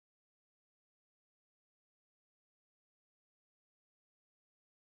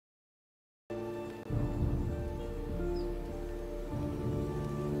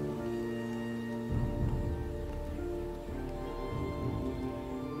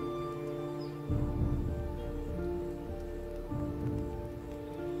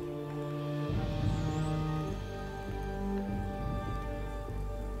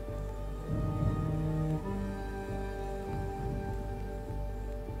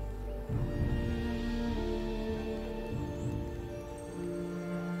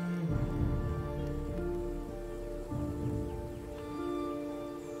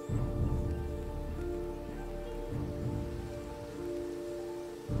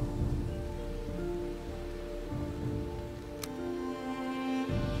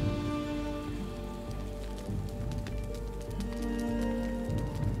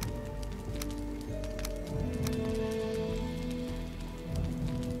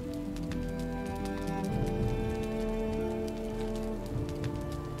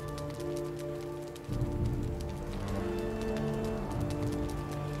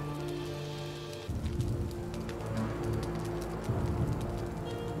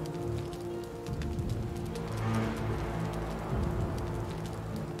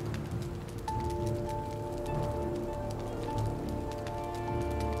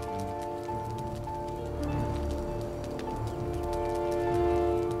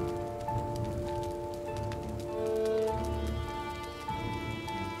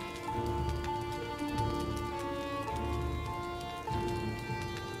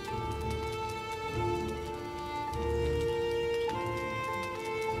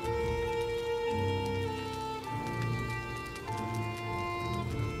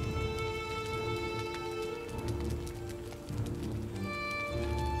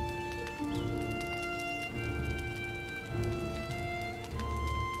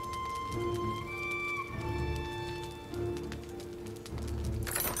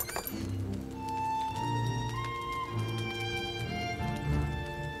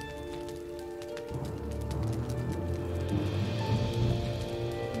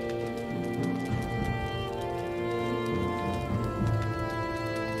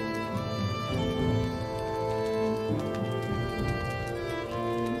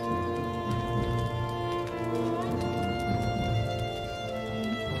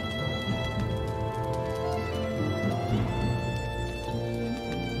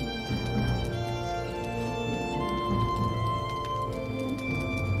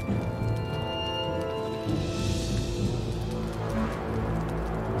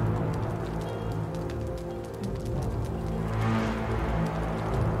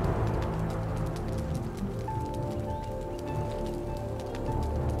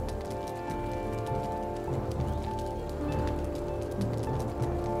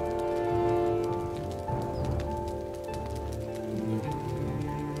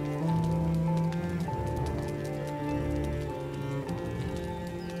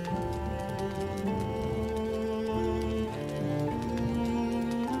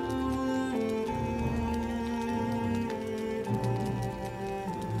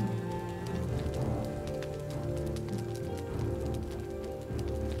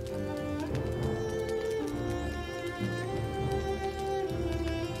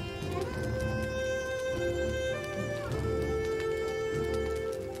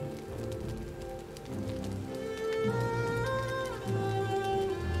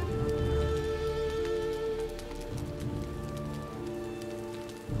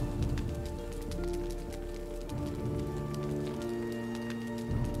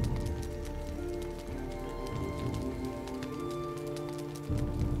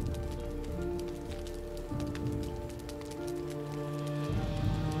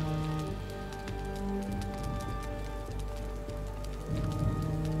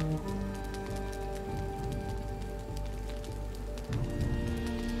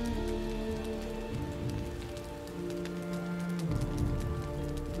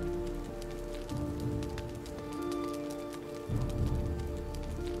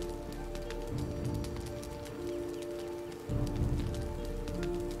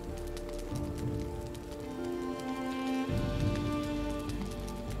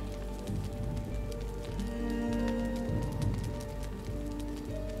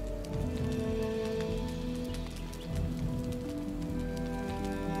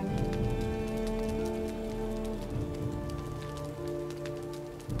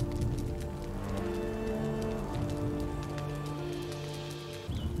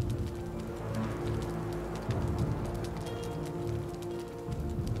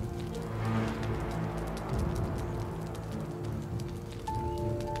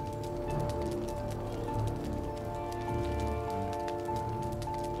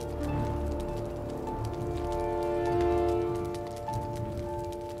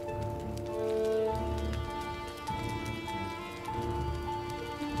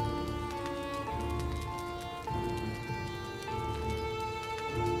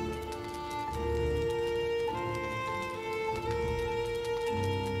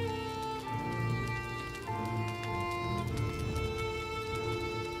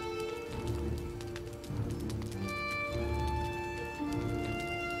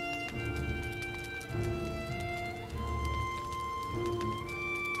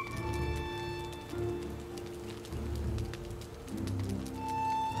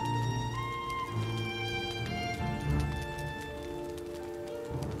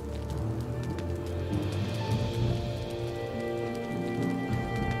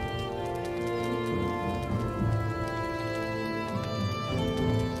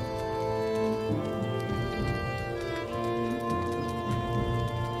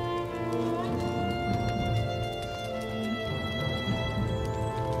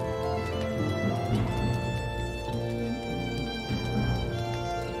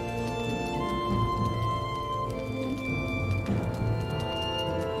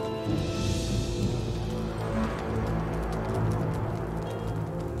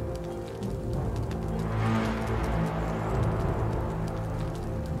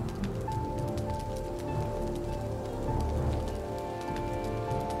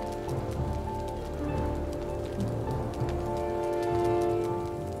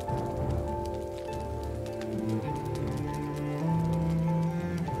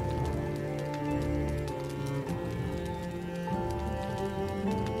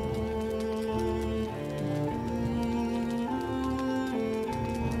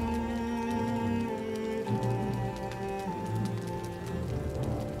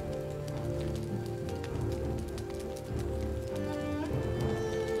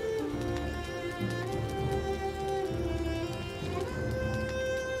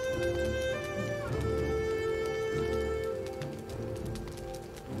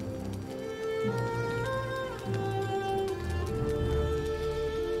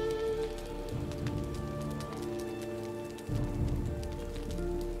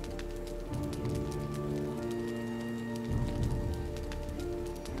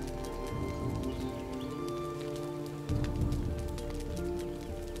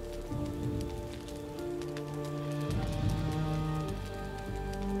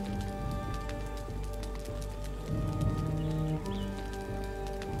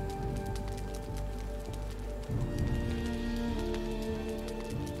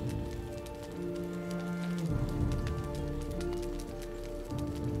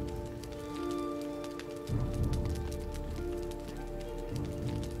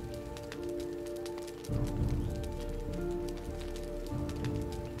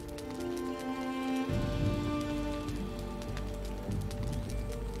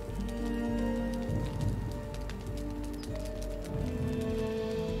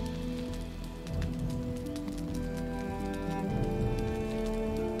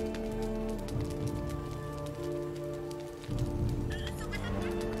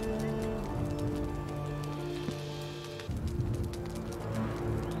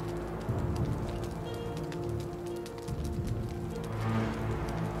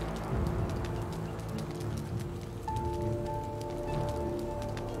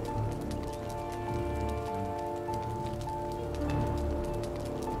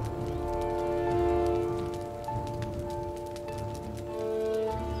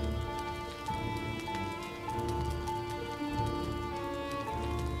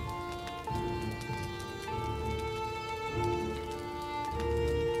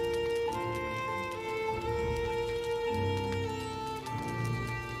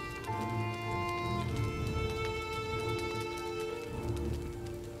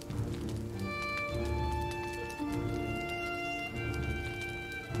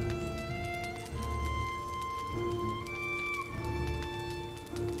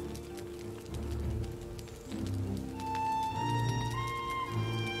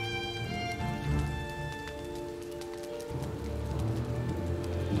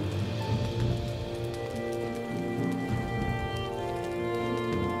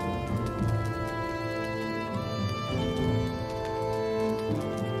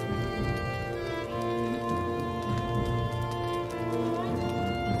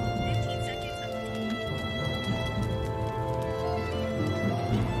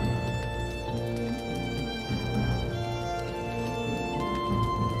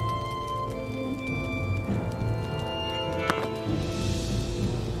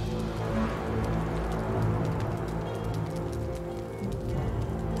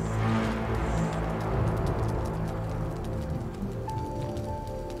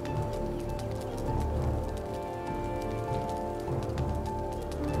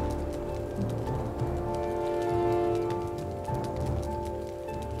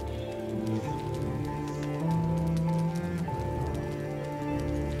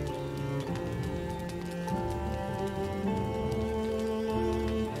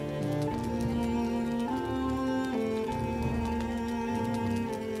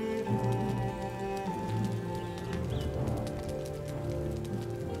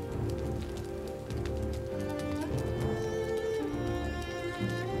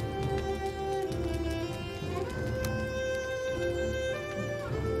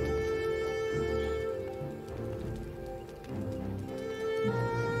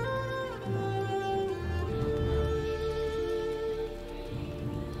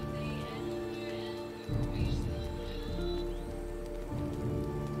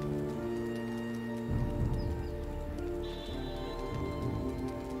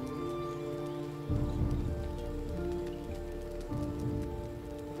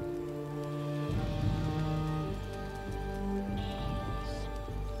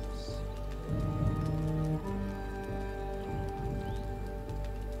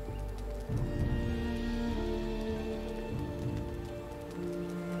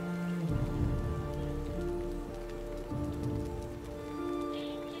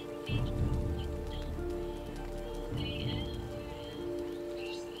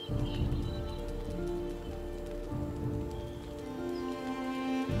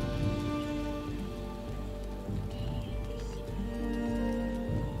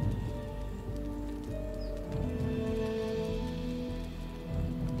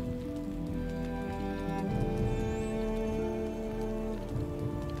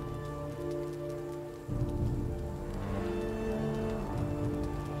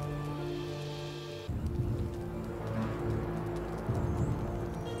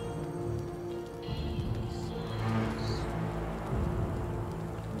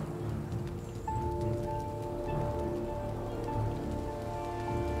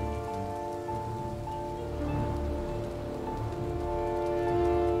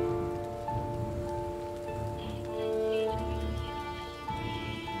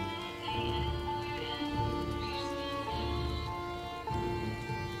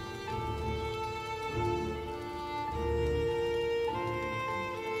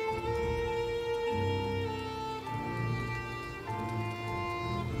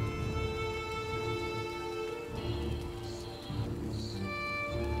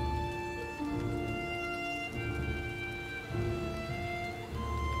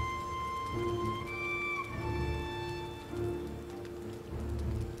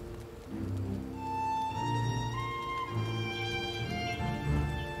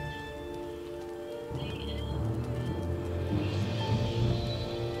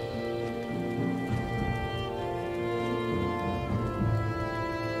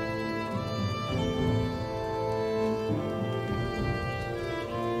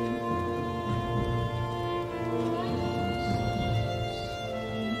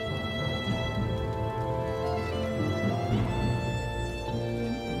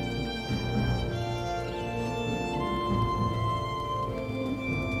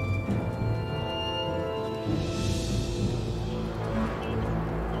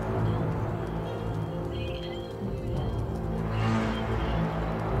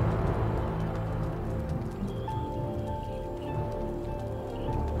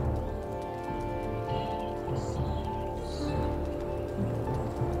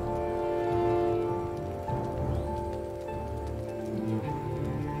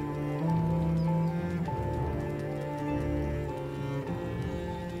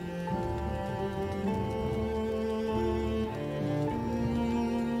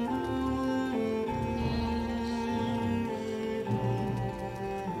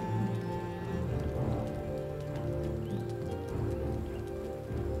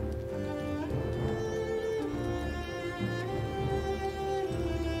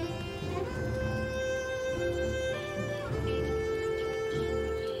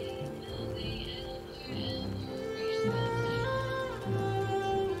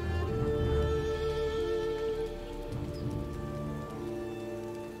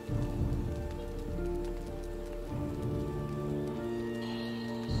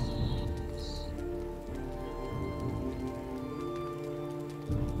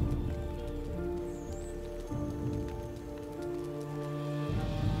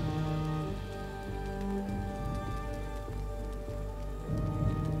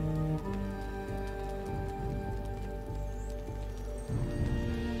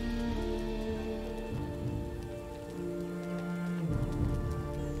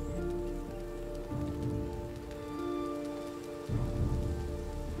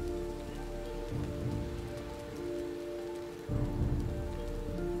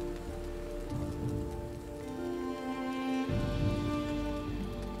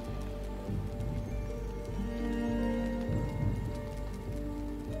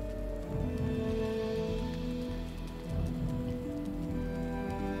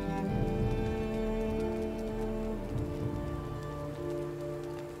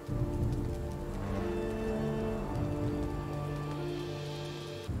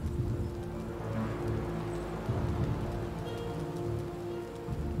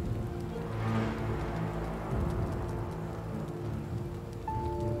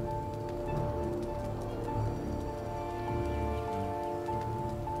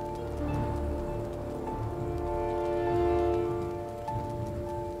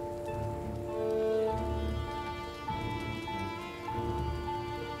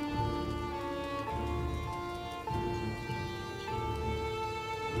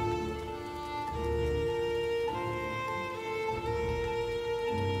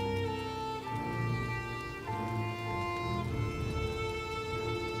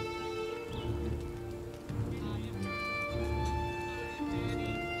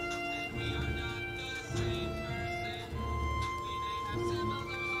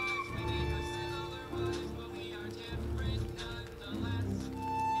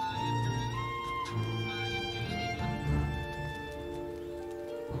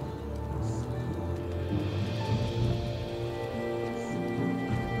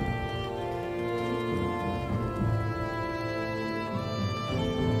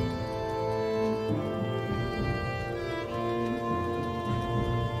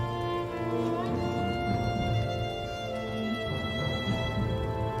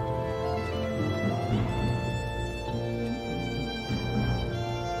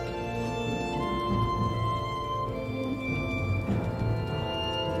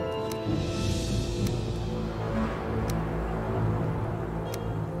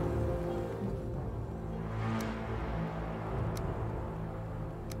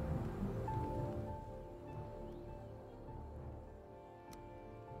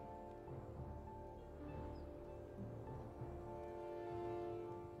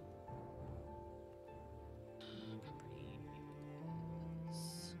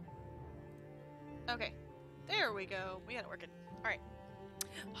There we go. We got it working. Alright.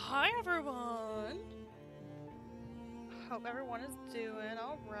 Hi, everyone. Hope everyone is doing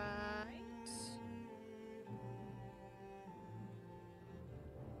alright.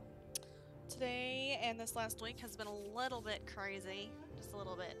 Today and this last week has been a little bit crazy. Just a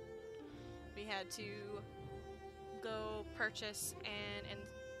little bit. We had to go purchase and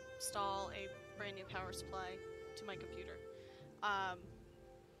install a brand new power supply to my computer.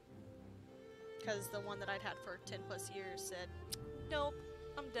 Because the one that I'd had for 10 plus years said, nope,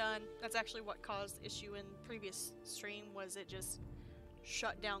 I'm done. That's actually what caused the issue in previous stream, was it just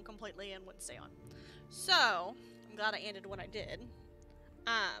shut down completely and wouldn't stay on. So, I'm glad I ended when I did.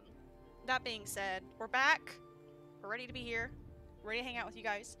 That being said, we're back. We're ready to be here. Ready to hang out with you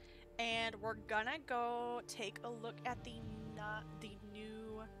guys. And we're gonna go take a look at the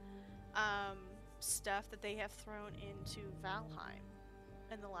new stuff that they have thrown into Valheim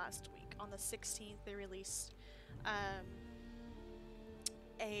in the last week. On the 16th, they released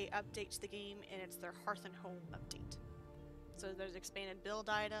a update to the game, and it's their Hearth and Home update. So there's expanded build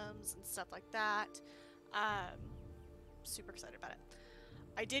items and stuff like that. Super excited about it.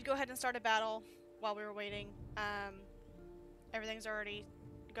 I did go ahead and start a battle while we were waiting. Everything's already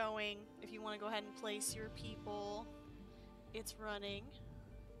going. If you want to go ahead and place your people, it's running.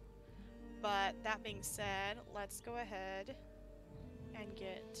 But that being said, let's go ahead and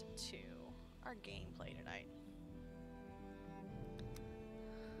get to our gameplay tonight.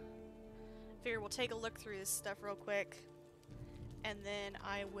 Figure we'll take a look through this stuff real quick, and then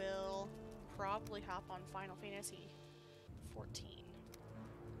I will probably hop on Final Fantasy 14.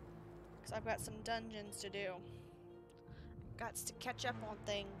 Because I've got some dungeons to do. Gots to catch up on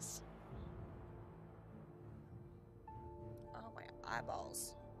things. Oh, my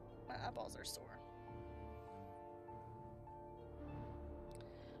eyeballs. My eyeballs are sore.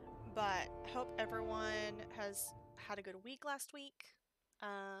 But hope everyone has had a good week last week.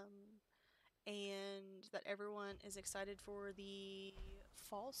 And that everyone is excited for the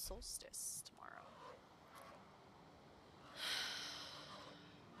fall solstice tomorrow.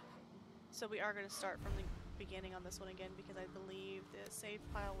 So we are going to start from the beginning on this one again, because I believe the save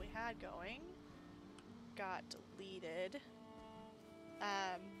file we had going got deleted.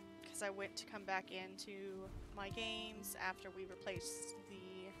 Because I went to come back into my games after we replaced the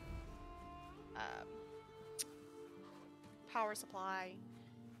power supply,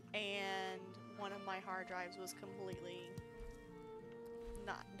 and one of my hard drives was completely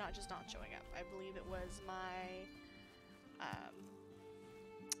not showing up. I believe it was my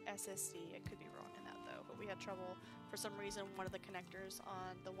SSD. I could be wrong in that though, but we had trouble. For some reason, one of the connectors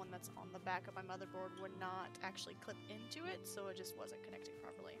on the one that's on the back of my motherboard would not actually clip into it, so it just wasn't connecting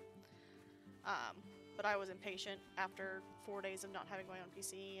properly. But I was impatient after 4 days of not having my own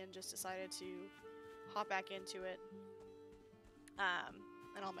PC and just decided to hop back into it.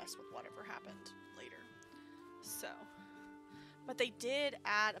 And I'll mess with whatever happened later. So, but they did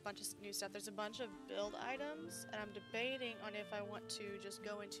add a bunch of new stuff. There's a bunch of build items, and I'm debating on if I want to just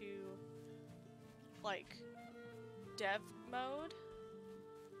go into like dev mode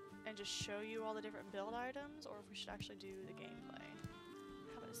and just show you all the different build items, or if we should actually do the gameplay.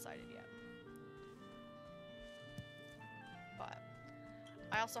 Haven't decided yet. But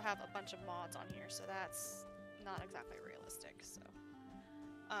I also have a bunch of mods on here, so that's not exactly realistic. So,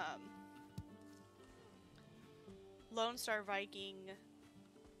 Lone Star Viking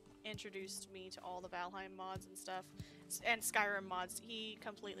introduced me to all the Valheim mods and stuff, and Skyrim mods. He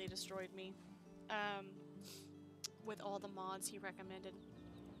completely destroyed me with all the mods he recommended.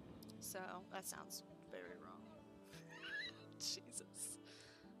 So that sounds very wrong. Jesus.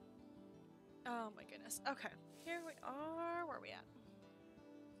 Oh my goodness. Okay, here we are. Where are we at?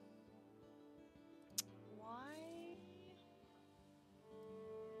 Why?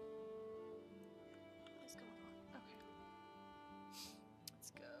 What is going on? Okay.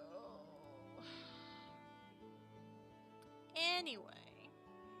 Let's go. Anyway.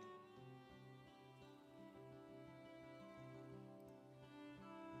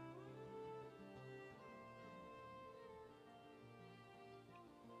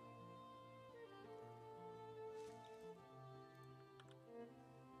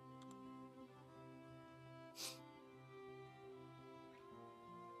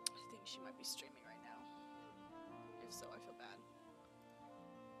 I think she might be streaming right now. If so, I feel bad.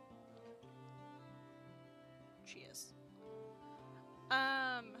 She is.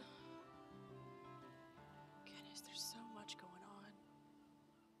 Goodness, there's so much going on.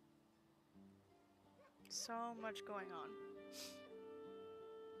 So much going on.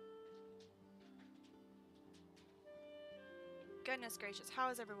 Goodness gracious, how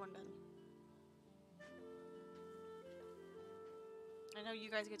has everyone been? I know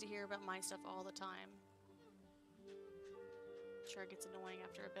you guys get to hear about my stuff all the time. Sure, it gets annoying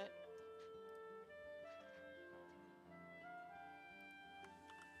after a bit.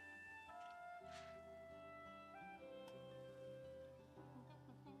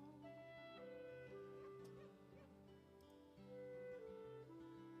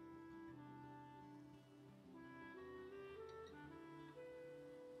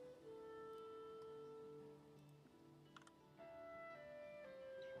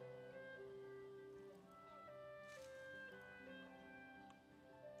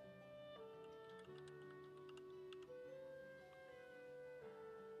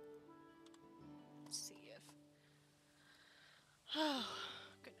 See if... Oh,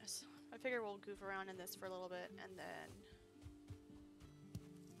 goodness. I figure we'll goof around in this for a little bit and then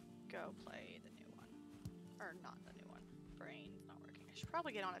go play the new one. Or not the new one. Brain's not working. I should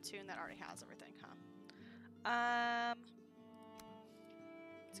probably get on a tune that already has everything, huh?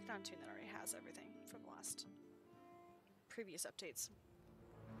 Let's get on a tune that already has everything from the last previous updates.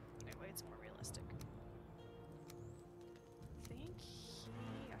 Anyway, it's more realistic. I think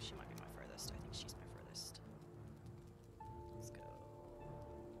oh, she might be my furthest. I think she's my furthest. Let's go.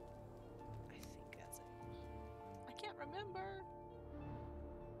 I think that's it. I can't remember.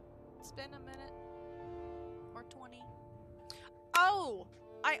 It's been a minute. Or 20. Oh!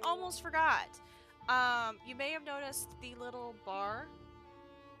 I almost forgot. You may have noticed the little bar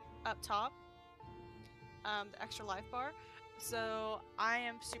up top. The extra life bar. So I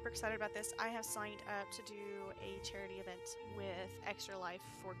am super excited about this. I have signed up to do a charity event with Extra Life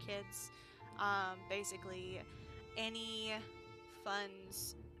for kids. Basically, any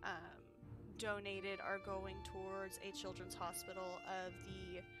funds donated are going towards a children's hospital of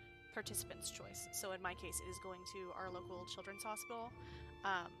the participant's choice. So in my case, it is going to our local children's hospital.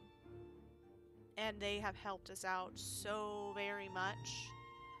 And they have helped us out so very much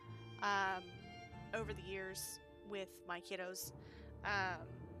over the years with my kiddos.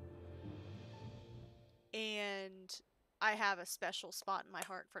 And I have a special spot in my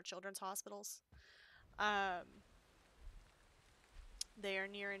heart for children's hospitals. They are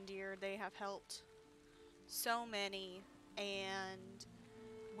near and dear. They have helped so many. And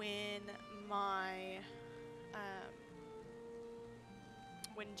when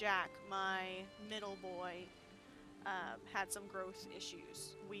when Jack, my middle boy, had some growth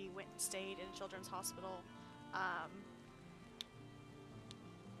issues, we went and stayed in a children's hospital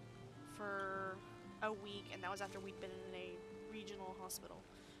for a week, and that was after we'd been in a regional hospital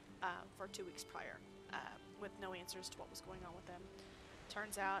for 2 weeks prior, with no answers to what was going on with him.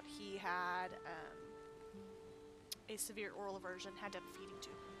 Turns out he had a severe oral aversion, had to have a feeding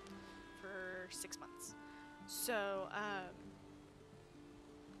tube for 6 months. So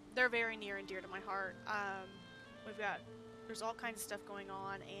they're very near and dear to my heart. There's all kinds of stuff going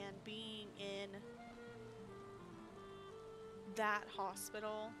on, and being in that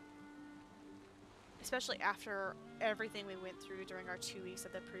hospital, especially after everything we went through during our 2 weeks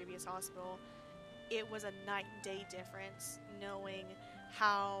at the previous hospital, it was a night and day difference knowing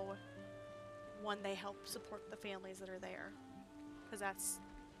how, one, they help support the families that are there, because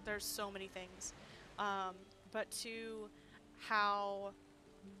there's so many things, but two, how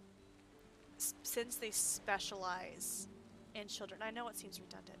since they specialize in children, I know it seems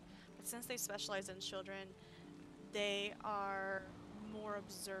redundant, but since they specialize in children, they are more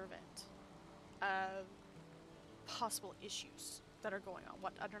observant of possible issues that are going on,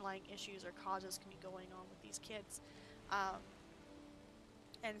 what underlying issues or causes can be going on with these kids.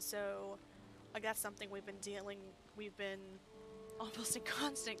 And so, like, that's something we've been almost in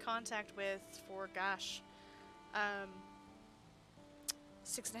constant contact with for, gosh,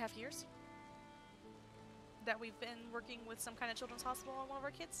 6.5 years that we've been working with some kind of children's hospital on one of our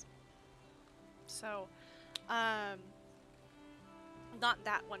kids. So, not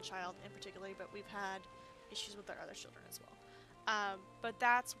that one child in particular, but we've had issues with our other children as well. But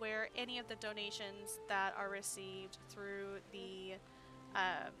that's where any of the donations that are received through the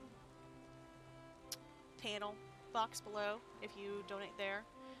panel box below, if you donate there,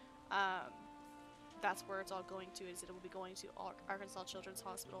 that's where it's all going to, is it will be going to Arkansas Children's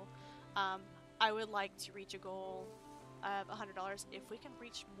Hospital. I would like to reach a goal of $100. If we can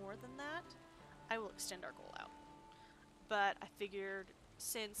reach more than that, I will extend our goal out. But I figured,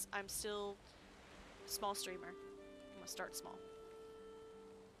 since I'm still a small streamer, I'm gonna start small.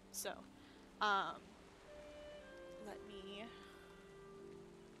 So, let me...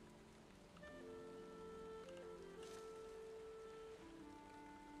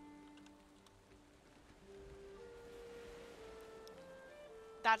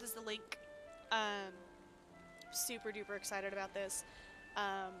 That is the link. Super duper excited about this.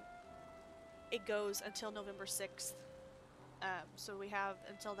 Um, it goes until November 6th. So we have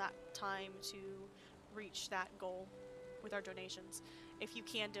until that time to reach that goal with our donations. If you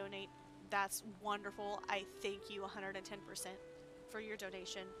can donate, that's wonderful. I thank you 110% for your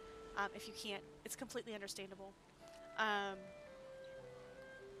donation. If you can't, it's completely understandable. Um,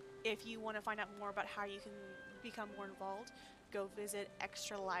 if you want to find out more about how you can become more involved, go visit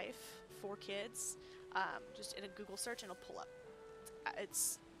Extra Life for Kids. Just in a Google search and it'll pull up.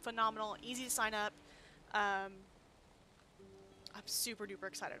 It's phenomenal, easy to sign up. I'm super duper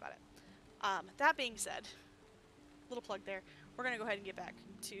excited about it. That being said, little plug there, we're going to go ahead and get back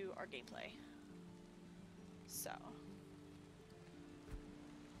to our gameplay. So,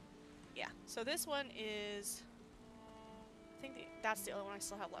 yeah, so this one is, I think that's the only one I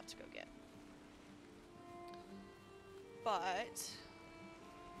still have left to go get. But,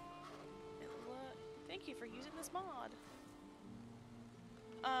 thank you for using this mod.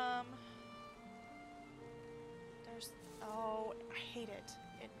 Oh, I hate it.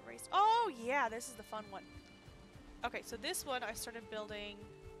 It erased. Oh, yeah, this is the fun one. Okay, so this one I started building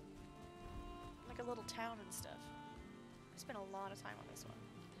like a little town and stuff. I spent a lot of time on this one.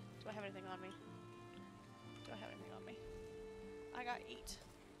 Do I have anything on me? Do I have anything on me? I got eat.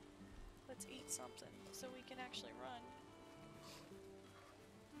 Let's eat something so we can actually run.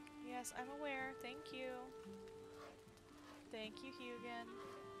 Yes, I'm aware. Thank you. Thank you, Hugin.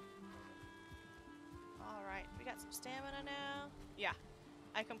 Alright, we got some stamina now. Yeah,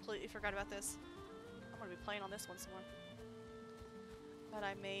 I completely forgot about this. I'm gonna be playing on this one some more. But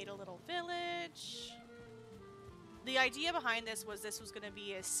I made a little village. The idea behind this was gonna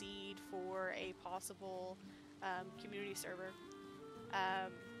be a seed for a possible community server.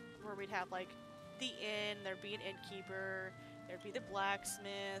 Where we'd have like the inn, there'd be an innkeeper, there'd be the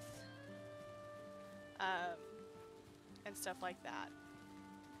blacksmith, and stuff like that.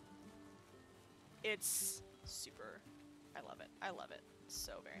 It's super, I love it. I love it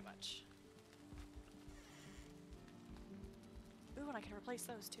so very much. Ooh, and I can replace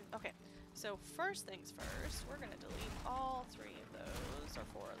those too. Okay, so first things first, we're gonna delete all 3 of those, or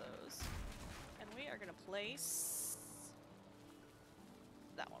 4 of those. And we are gonna place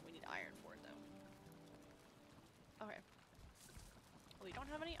that one. We need iron for it though. Okay. Well, we don't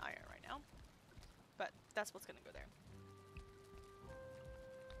have any iron right now, but that's what's gonna go there.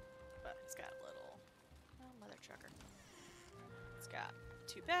 But it's got a little, oh, mother trucker. It's got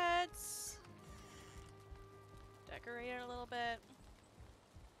 2 beds. Decorate it a little bit.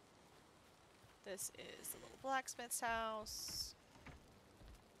 This is the little blacksmith's house.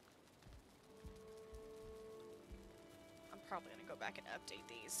 I'm probably gonna go back and update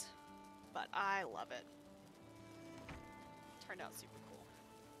these, but I love it. Turned out super cool.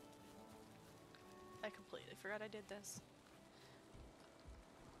 I completely forgot I did this.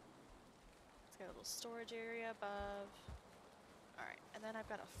 It's got a little storage area above. Alright, and then I've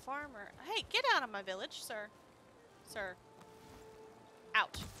got a farmer. Hey, get out of my village, sir. Sir.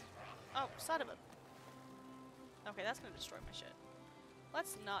 Out. Oh, son of a... Okay, that's gonna destroy my shit.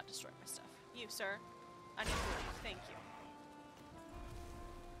 Let's not destroy my stuff. You, sir. I need to leave. Thank you.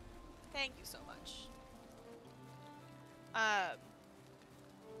 Thank you so much.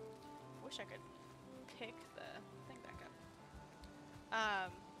 Wish I could pick the thing back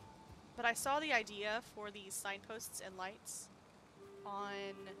up. But I saw the idea for these signposts and lights on,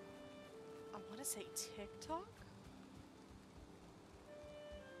 I want to say TikTok?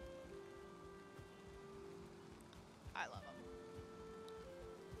 I love them.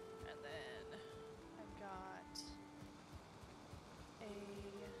 And then I've got a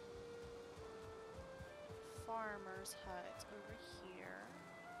farmer's hut over here.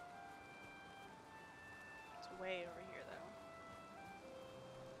 It's way over here though.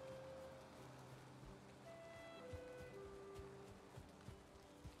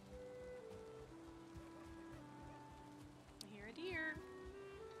 I hear a deer.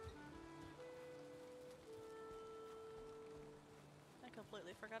 I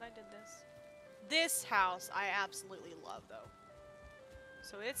completely forgot I did this. This house I absolutely love though.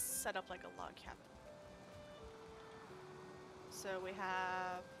 So it's set up like a log cabin. So we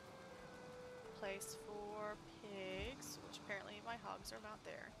have a place for pigs, which apparently my hogs are about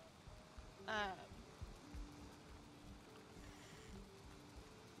there.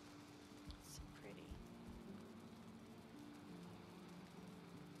 It's so pretty.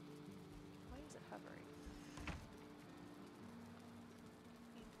 Why is it hovering?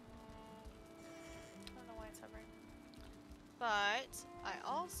 I don't know why it's hovering. But I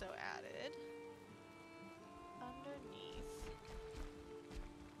also added underneath,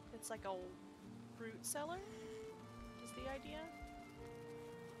 it's like a fruit cellar is the idea.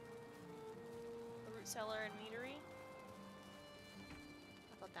 Cellar and meadery.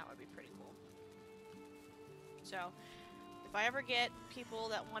 I thought that would be pretty cool. So, if I ever get people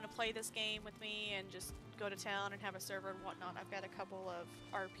that want to play this game with me and just go to town and have a server and whatnot, I've got a couple of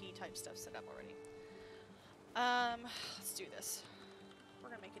RP type stuff set up already. Let's do this. We're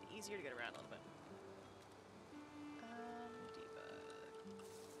gonna make it easier to get around a little bit. Debug.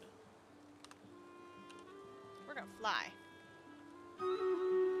 We're gonna fly.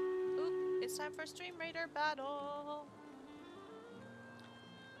 Oop, it's time for Stream Raider battle.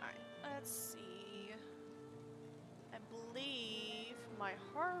 Alright, let's see. I believe my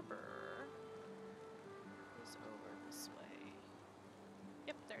harbor is over this way.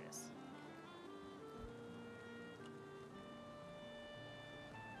 Yep, there it is.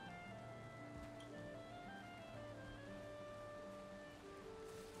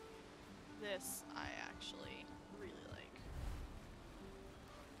 This I actually really like.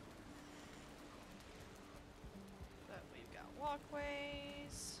 But we've got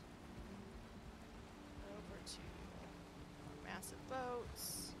walkways over to massive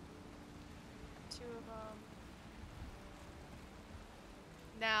boats. 2 of them.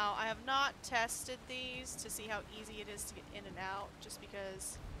 Now, I have not tested these to see how easy it is to get in and out, just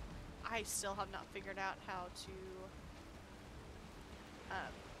because I still have not figured out how to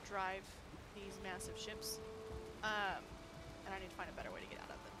drive these massive ships, and I need to find a better way to get out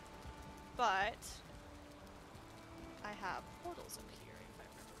of them. But I have portals up here, if I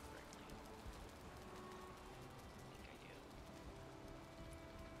remember correctly. I think I do.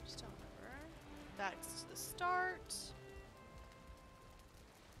 Just don't remember. That's the start.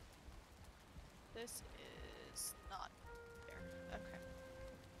 This is not there. Okay.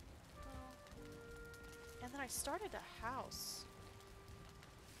 Well, and then I started a house.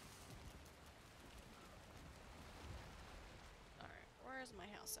 Where's my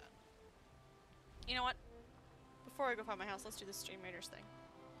house at? You know what? Before I go find my house, let's do the Stream Raiders thing.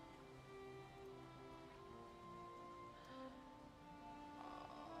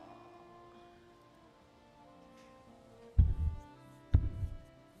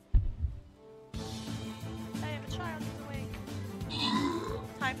 I have a child in the way.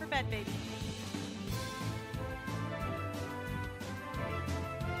 Time for bed, baby.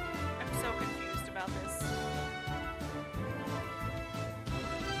 I'm so confused about this.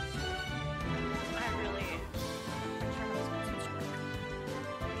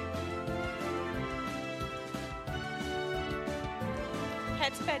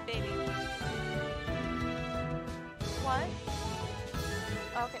 Head to bed, baby. What?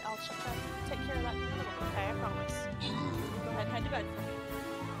 Okay, I'll check that. Take care of that in a little bit, okay? I promise. Go ahead and head to bed for me.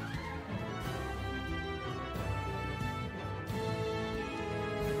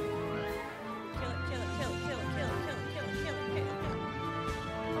 Kill it, kill it, kill it, kill it, kill it, kill it, kill it, kill it, kill it, kill it.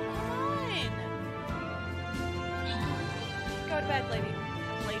 Oh, come on! Go to bed, lady.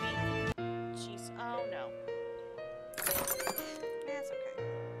 Lady. Jeez. Oh, no. That's okay.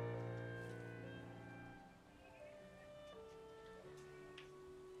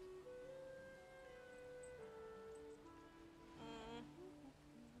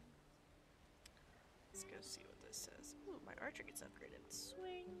 Let's go see what this says. Ooh, my archer gets upgraded.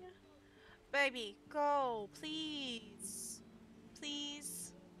 Swing. Baby, go, please.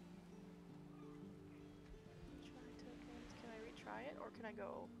 Please. Try tokens. Can I retry it, or can I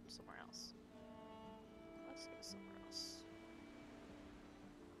go somewhere else? Let's go somewhere else.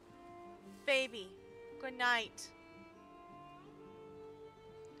 Baby, good night.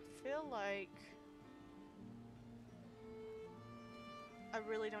 I feel like I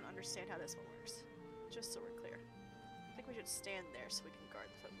really don't understand how this one works. Just so we're clear. I think we should stand there so we can guard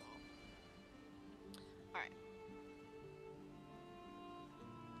the football. Alright.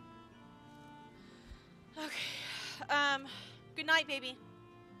 Okay. Good night, baby.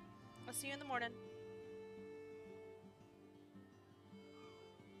 I'll see you in the morning.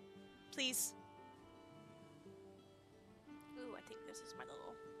 Please. Ooh, I think this is my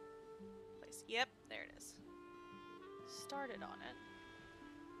little place. Yep, there it is. Started on it.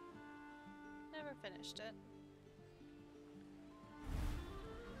 Never finished it.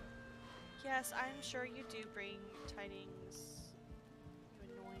 Yes, I'm sure you do bring tidings, you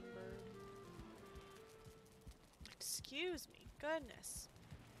annoying bird. Excuse me, goodness.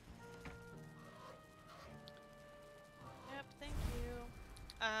 Yep, thank you.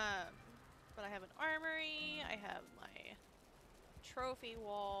 But I have an armory, I have my trophy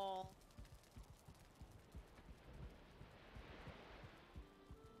wall.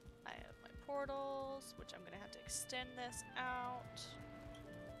 I have my portals, which I'm gonna have to extend this out.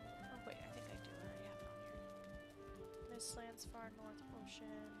 Oh wait, I think I do already have it on here. This lands far north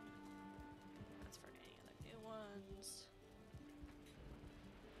ocean. That's for ones.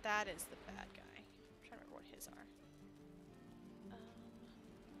 That is the bad guy. I'm trying to remember what his are.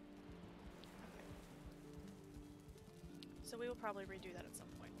 Okay. So we will probably redo that at some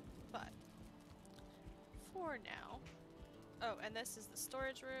point. But for now. Oh, and this is the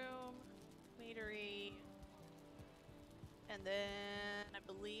storage room, meadery, and then I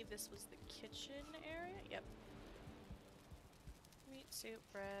believe this was the kitchen area. Yep. Meat, soup,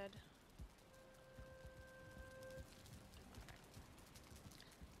 bread.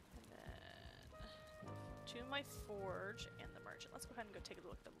 And then to my forge and the merchant. Let's go ahead and go take a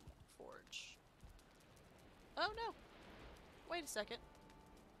look at the forge. Oh no! Wait a second.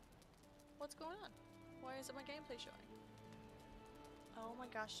 What's going on? Why isn't my gameplay showing? Oh my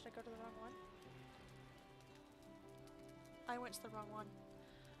gosh, did I go to the wrong one? I went to the wrong one.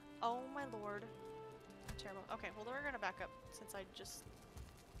 Oh my lord. I'm terrible. Okay, well then we're gonna back up since I just...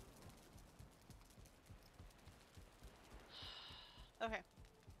 Okay.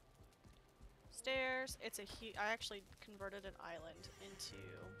 Stairs. It's a huge... I actually converted an island into...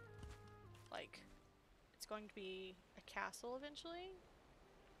 like... It's going to be a castle eventually.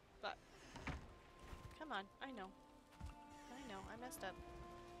 But... Come on, I know. I messed up.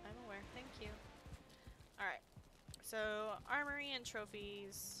 I'm aware. Thank you. Alright. So, armory and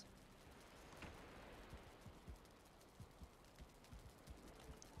trophies.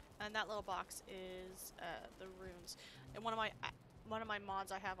 And that little box is the runes. And one of my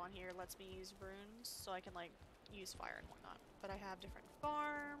mods I have on here lets me use runes, so I can like use fire and whatnot. But I have different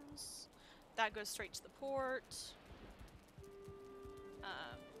farms. That goes straight to the port.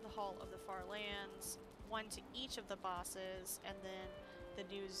 The Hall of the Far Lands. One to each of the bosses, and then the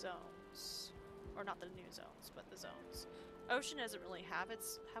new zones. Or not the new zones, but the zones. Ocean doesn't really have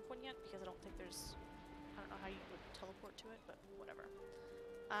one yet, because I don't think there's... I don't know how you would teleport to it, but whatever.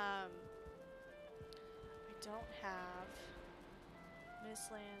 I don't have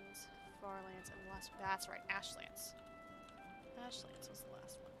Mistlands, Farlands, and the last... That's right, Ashlands. Ashlands was the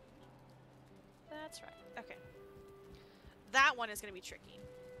last one. That's right. Okay. That one is going to be tricky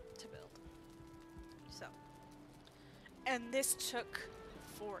to build. So. And this took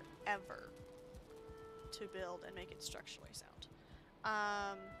forever to build and make it structurally sound.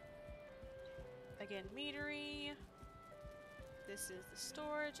 Again, meadery. This is the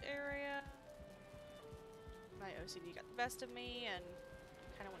storage area. My OCD got the best of me and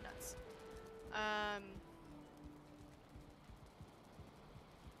kind of went nuts.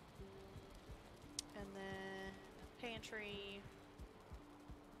 And then pantry,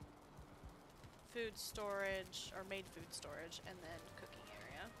 food storage, or made food storage, and then cooking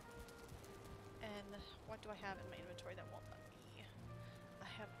area. And what do I have in my inventory that won't let me? I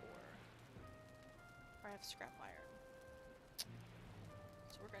have ore. Or I have scrap iron.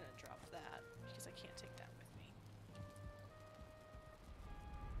 So we're gonna drop that, because I can't take that with me.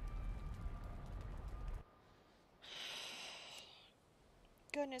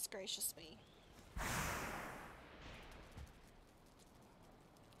 Goodness gracious me.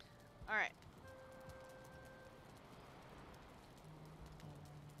 Alright.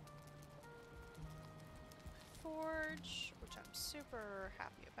 Forge, which I'm super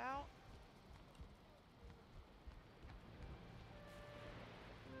happy about.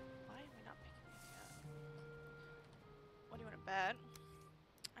 Why am I not picking it up? What do you want to bet?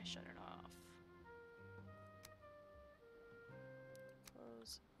 I shut it off.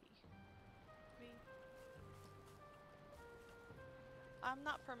 Close V. I'm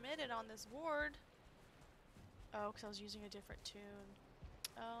not permitted on this board. Oh, because I was using a different tune.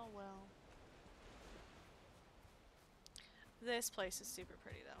 Oh, well. This place is super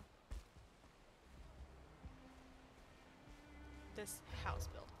pretty, though. This house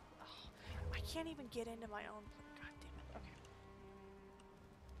build. Oh, I can't even get into my own... God damn it. Okay.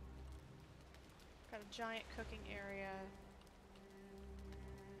 Got a giant cooking area.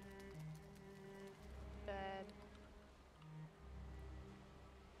 Bed.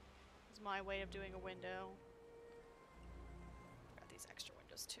 This is my way of doing a window. Got these extra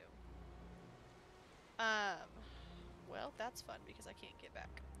windows, too. Well, that's fun because I can't get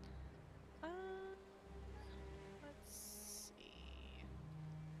back. Let's see.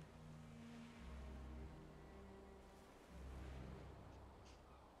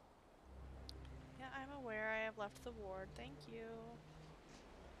 Yeah, I'm aware I have left the ward. Thank you.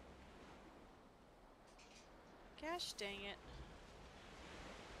 Gosh dang it.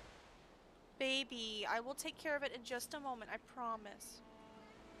 Baby, I will take care of it in just a moment, I promise.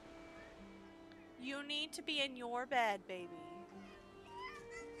 You need to be in your bed, baby.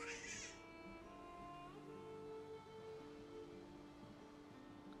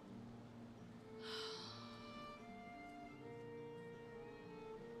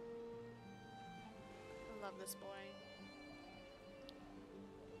 love this boy.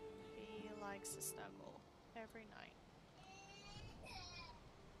 He likes to snuggle every night.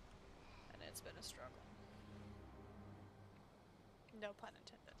 And it's been a struggle. No pun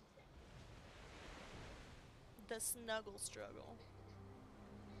intended. The snuggle struggle.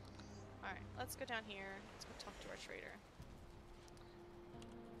 Alright, let's go down here. Let's go talk to our trader.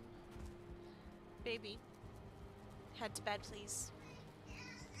 Baby. Head to bed, please.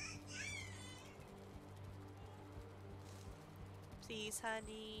 Please,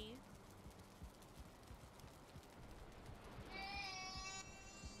 honey.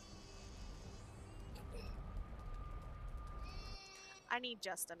 I need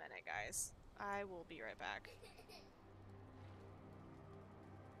just a minute, guys. I will be right back.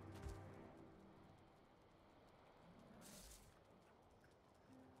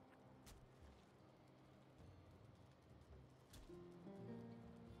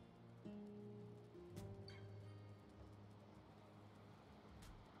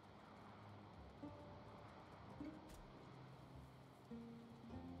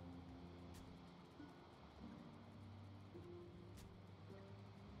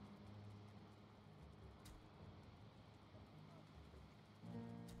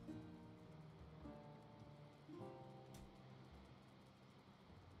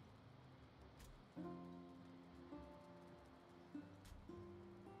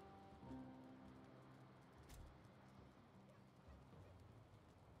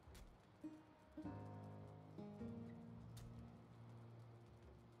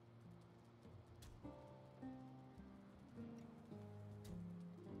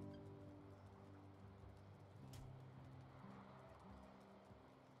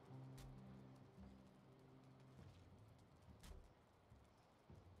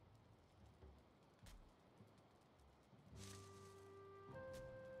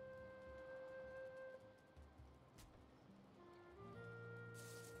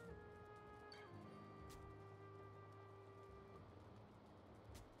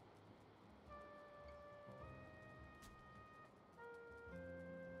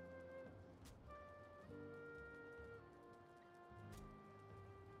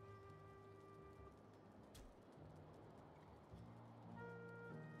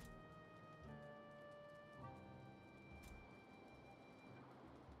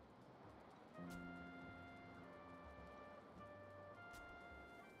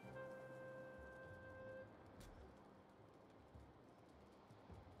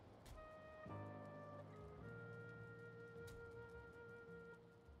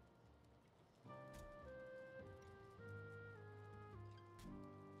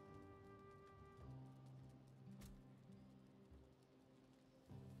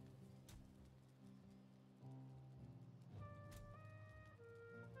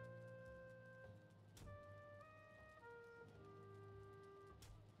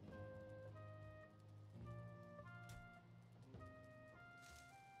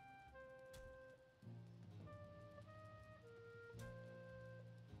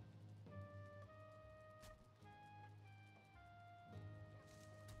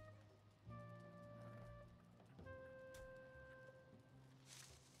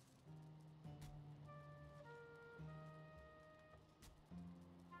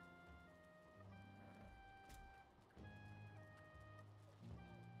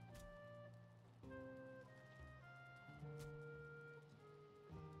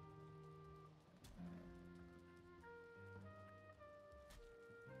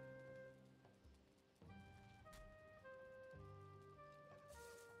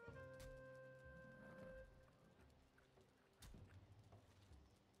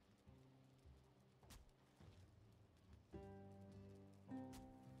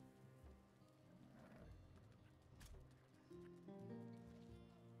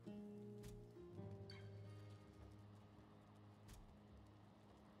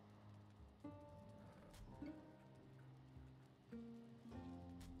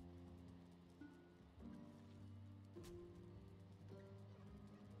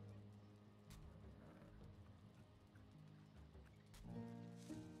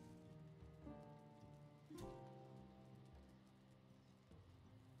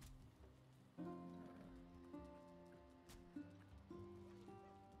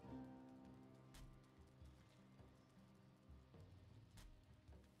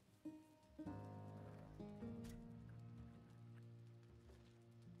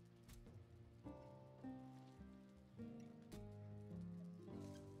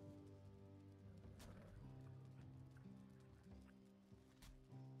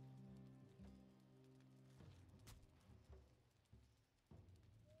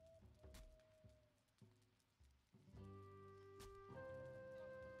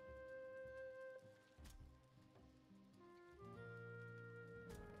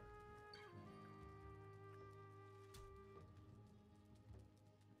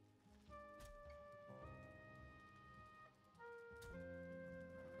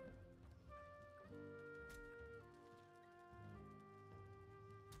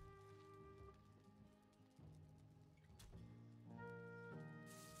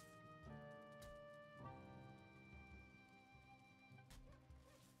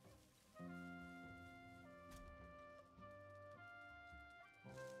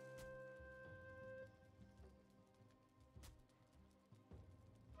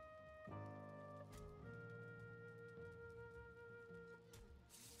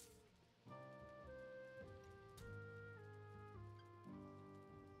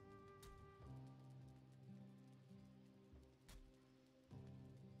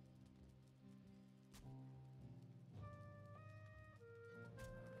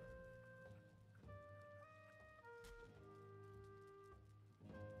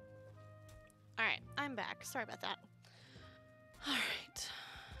 I'm back. Sorry about that. Alright.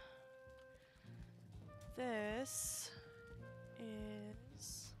 This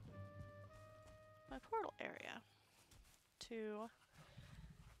is my portal area to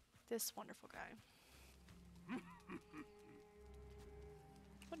this wonderful guy.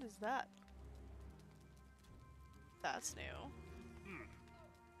 What is that? That's new.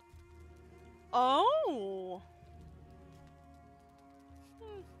 Oh!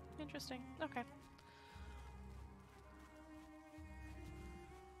 Interesting. Okay.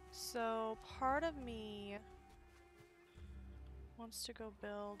 So, part of me wants to go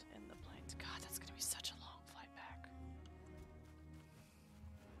build in the plains. God, that's gonna be such a long flight back.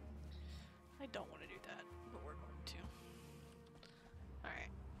 I don't want to do that, but we're going to. Alright.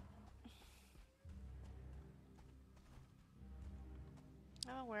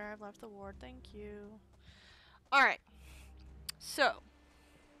 I'm aware I've left the ward. Thank you. Alright. So,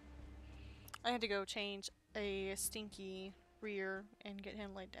 I had to go change a stinky rear and get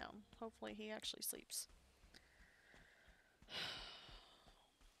him laid down. Hopefully he actually sleeps.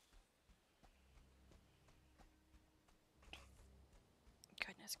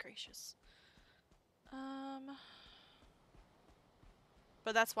 Goodness gracious.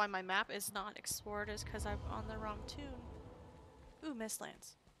 But that's why my map is not explored, is because I'm on the wrong tune. Ooh,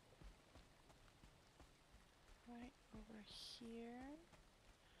 Mistlands. Right over here.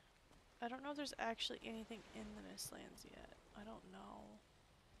 I don't know if there's actually anything in the Mistlands yet. I don't know.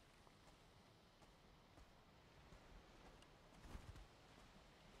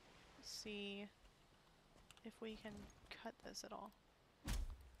 Let's see if we can cut this at all.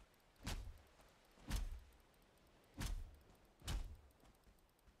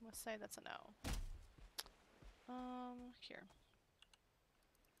 Let's say that's a no. Here.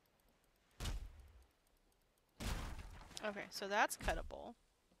 Okay, so that's cuttable.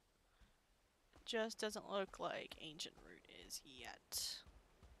 Just doesn't look like Ancient Root is yet.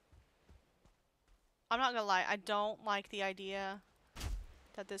 I'm not gonna lie, I don't like the idea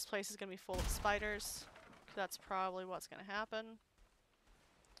that this place is gonna be full of spiders. That's probably what's gonna happen.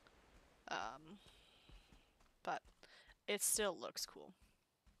 But it still looks cool.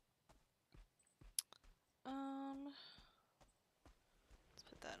 Let's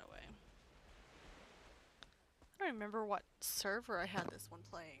put that away. I don't remember what server I had this one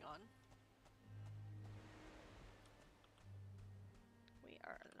playing on. We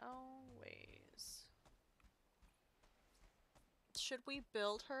are a long ways. Should we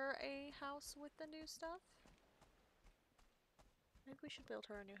build her a house with the new stuff? Maybe we should build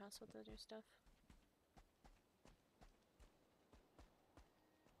her a new house with the new stuff.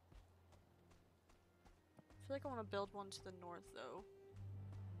 I feel like I want to build one to the north, though.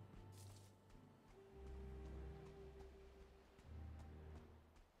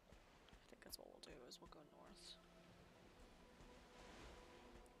 I think that's what we'll do, is we'll go north.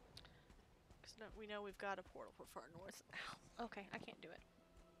 Because we know we've got a portal for far north. Ow. Okay, I can't do it.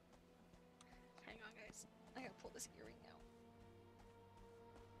 Hang on, guys. I gotta pull this earring out.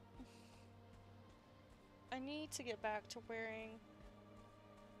 I need to get back to wearing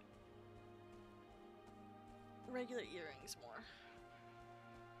regular earrings more.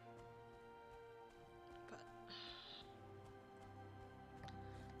 But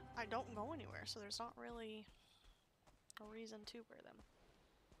I don't go anywhere, so there's not really a reason to wear them.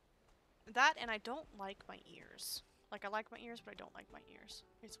 That, and I don't like my ears. Like, I like my ears, but I don't like my ears.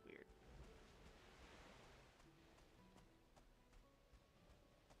 It's weird.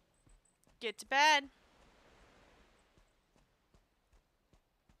 Get to bed!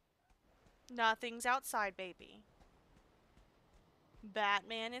 Nothing's outside, baby.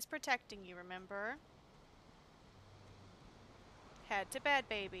 Batman is protecting you, remember? Head to bed,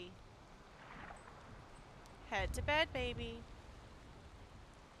 baby. Head to bed, baby.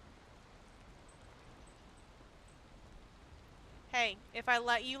 Hey, if I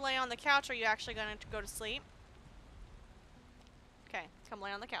let you lay on the couch, are you actually going to go to sleep? Okay, come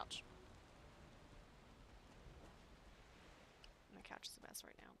lay on the couch. My couch is a mess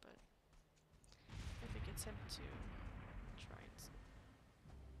right now, but if it gets him to try and sleep.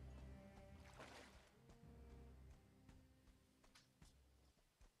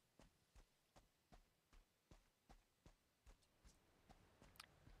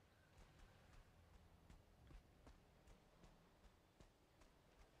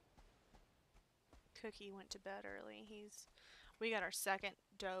 Cookie went to bed early. We got our second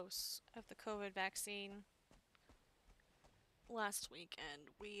dose of the COVID vaccine last week, and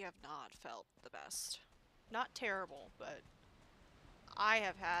we have not felt the best. Not terrible, but I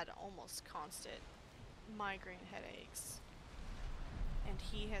have had almost constant migraine headaches. And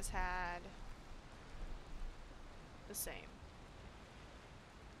he has had the same.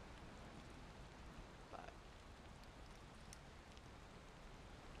 But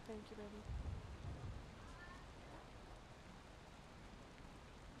thank you, baby.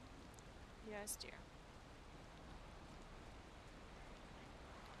 Yes, dear.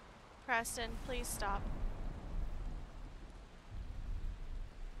 Preston, please stop.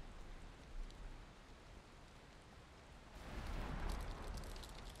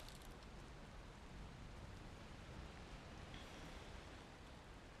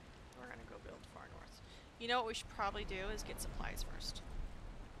 We're gonna go build far north. You know what we should probably do is get supplies first.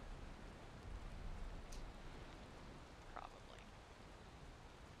 Probably.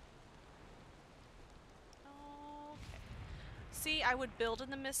 Okay. See, I would build in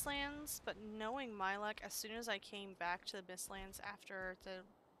the Mistlands, but knowing my luck, as soon as I came back to the Mistlands after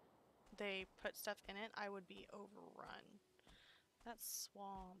they put stuff in it, I would be overrun. That's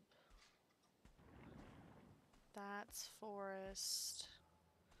swamp. That's forest.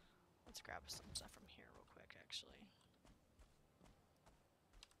 Let's grab some stuff from here real quick, actually.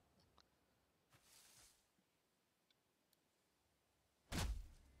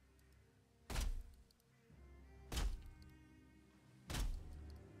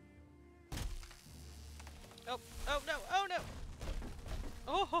 Oh, oh no, oh no!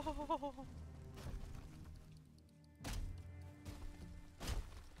 Oh!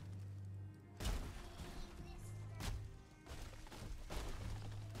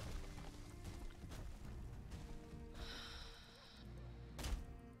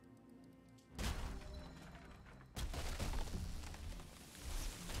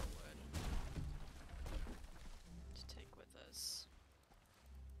 To take with us.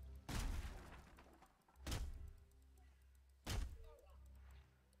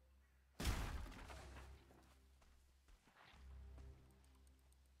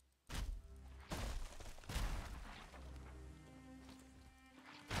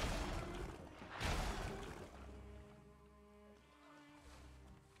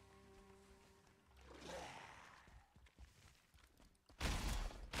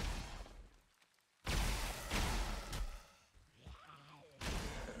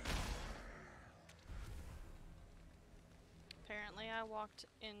 Apparently I walked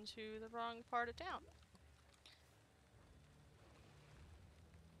into the wrong part of town.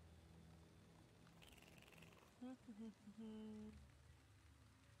 I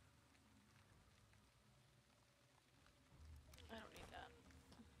don't need that.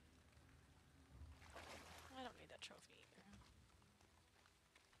 I don't need that trophy either.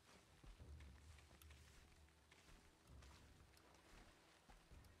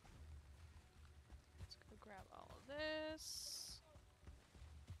 Let's go grab all of this.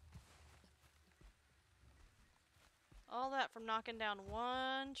 All that from knocking down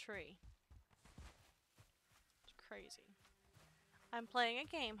one tree. It's crazy. I'm playing a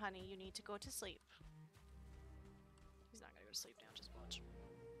game, honey. You need to go to sleep. He's not gonna go to sleep now, just watch.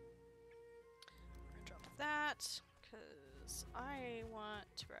 We're gonna drop that, because I want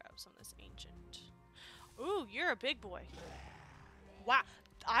to grab some of this ancient. Ooh, you're a big boy. Wow,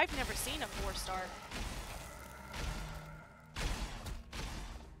 I've never seen a 4-star.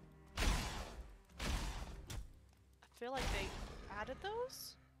 I feel like they added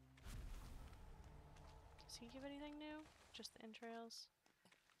those? Does he give anything new? Just the entrails?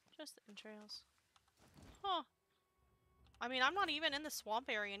 Just the entrails. Huh. I mean, I'm not even in the swamp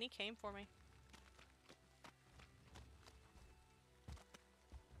area and he came for me.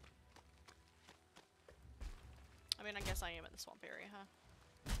 I mean, I guess I am in the swamp area, huh?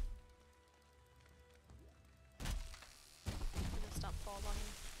 Did this not fall on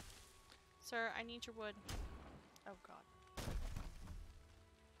me? Sir, I need your wood. Oh god. Oh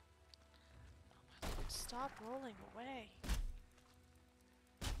my lord, stop rolling away.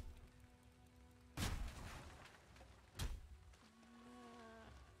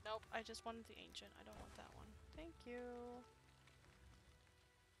 Nope, I just wanted the ancient. I don't want that one. Thank you.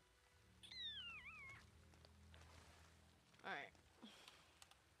 Alright.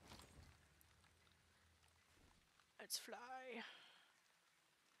 Let's fly.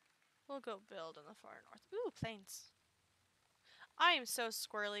 We'll go build in the far north. Ooh, plains. I am so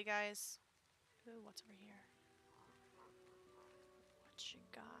squirrely, guys. Ooh, what's over here? What you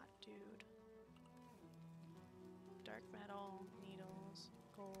got, dude? Dark metal, needles,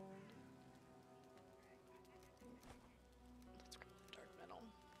 gold. Let's grab the dark metal.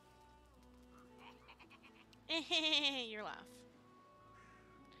 Your laugh.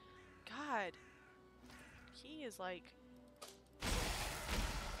 God. He is like...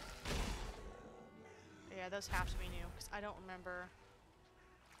 Yeah, those have to be new, because I don't remember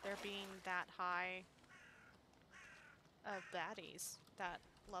there being that high of baddies that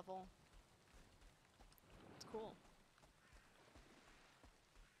level. It's cool.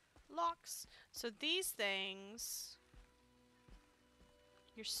 Locks. So these things,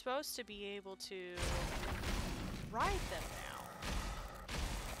 you're supposed to be able to ride them now.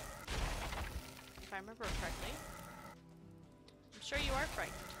 If I remember correctly. I'm sure you are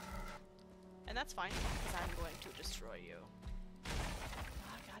frightened. And that's fine, because I'm going to destroy you.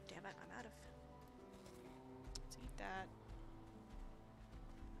 Ah, god damn it, I'm out of... Let's eat that.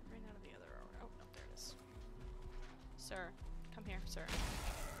 Ran out of the other... Oh, no, there it is. Sir. Come here, sir.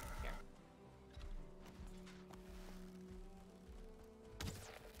 Here.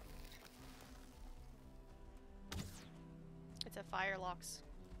 It's a fire locks.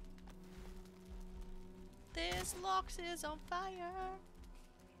 This locks is on fire!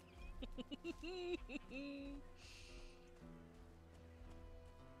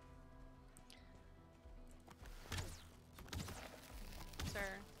 Sir,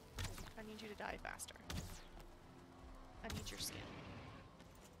 I need you to die faster. I need your skin.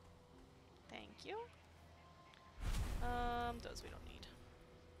 Thank you. Those we don't need.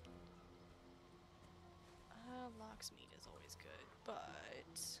 Lox meat is always good, but...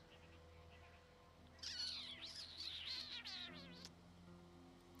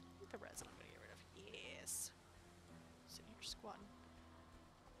 The resin I'm gonna get rid of. Yes! Sitting here squatting.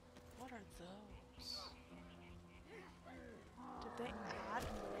 What are those? Did they add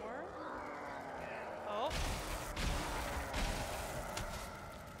more? Oh!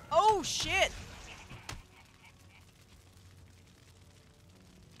 Oh shit!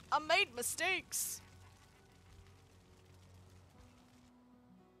 I made mistakes!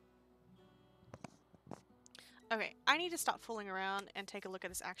 Okay, I need to stop fooling around and take a look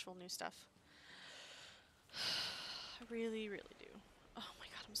at this actual new stuff. I really, really do. Oh my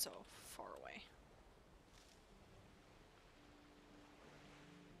god, I'm so far away.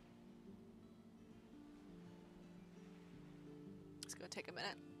 It's gonna take a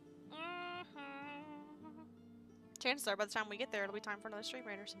minute. Chances are by the time we get there, it'll be time for another Stream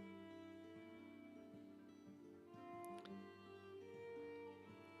Raiders.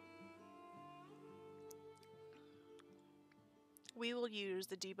 We will use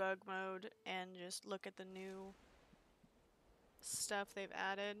the debug mode and just look at the new stuff they've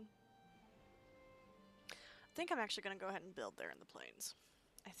added. I think I'm actually going to go ahead and build there in the plains.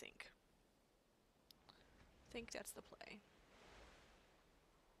 I think that's the play.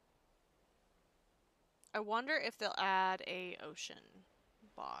 I wonder if they'll add a ocean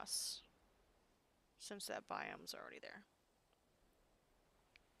boss, since that biome's already there.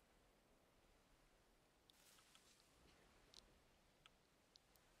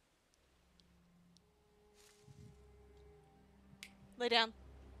 Lay down.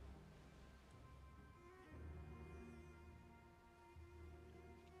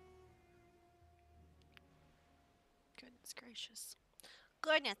 Goodness gracious.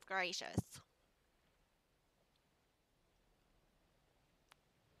 Goodness gracious.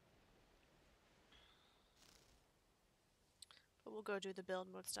 But we'll go do the build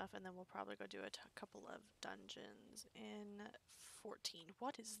mode stuff, and then we'll probably go do a couple of dungeons in 14.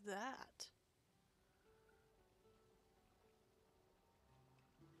 What is that?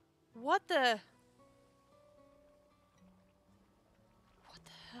 What the... What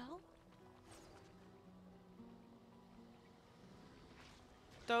the hell?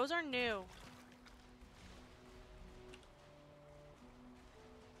 Those are new.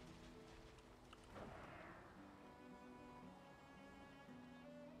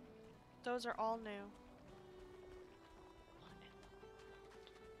 Those are all new.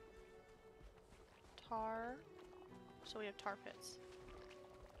 Tar. So we have tar pits.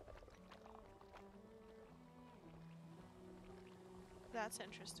 That's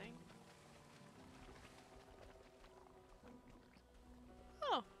interesting.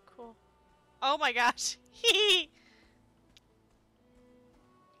 Oh, cool. Oh my gosh. Hee.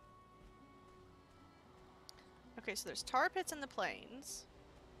 Okay, so there's tar pits in the plains.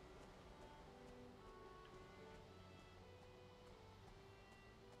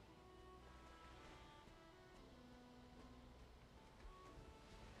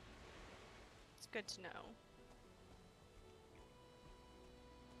 It's good to know.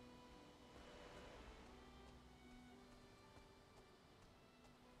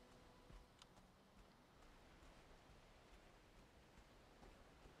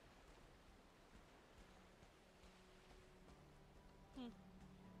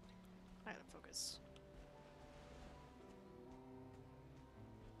 I gotta focus.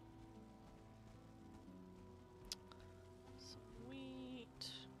 Sweet.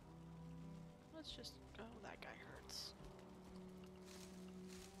 Let's Let's just go. Oh, that guy hurts.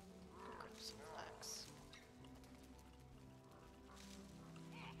 Go grab some flax.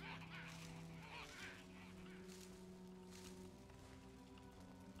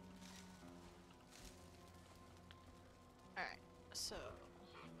 Alright, so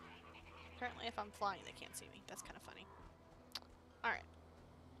apparently if I'm flying they can't see me. That's kind of funny. Alright.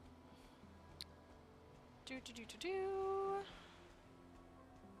 Do.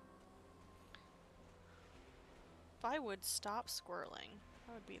 If I would stop squirreling,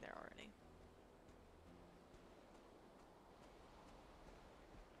 I would be there already.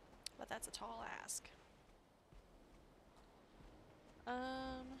 But that's a tall ask.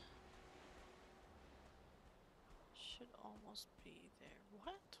 Should almost be there.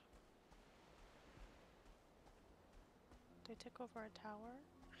 What? They took over a tower?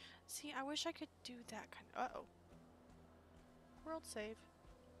 See, I wish I could do that kind of— uh-oh. World save.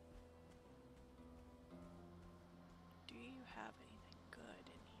 Do you have anything good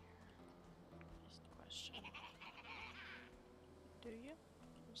in here? Just a question. Do you?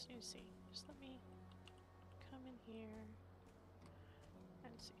 I just need to see. Just let me come in here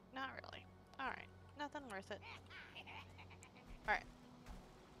and see. Not really. Alright. Nothing worth it. Alright.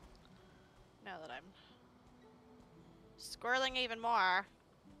 Now that I'm squirreling even more.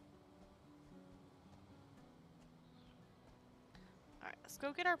 Alright, let's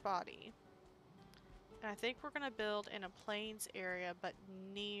go get our body. And I think we're gonna build in a plains area, but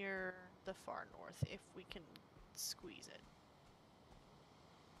near the far north, if we can squeeze it.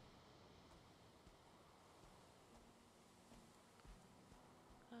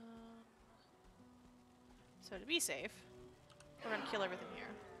 So to be safe, we're gonna kill everything here.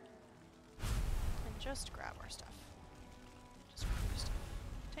 And just grab our stuff. Just grab our stuff.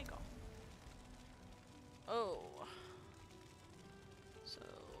 Take all. Oh. So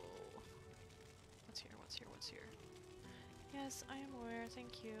what's here? Yes, I am aware,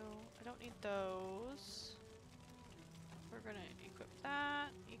 thank you. I don't need those. We're gonna equip that,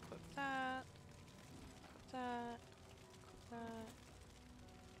 equip that, equip that,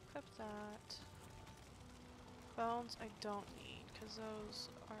 equip that. Bones I don't need, because those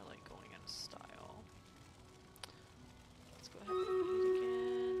are like going out of style. Let's go ahead and eat again.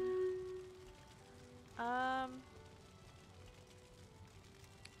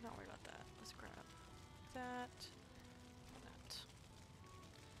 Not worried about that. Let's grab that and that.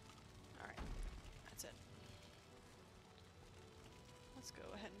 Alright, that's it. Let's go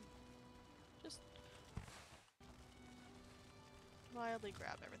ahead and just wildly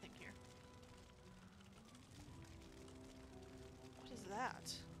grab everything here. What is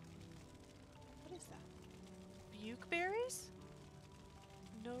that? What is that? Buke berries?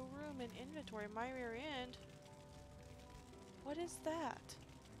 No room in inventory. My rear end. What is that?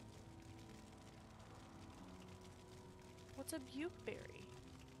 What's a bukeberry?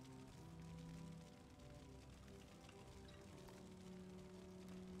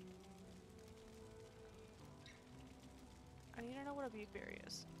 I need to know what a bukeberry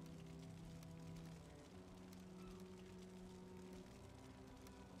is.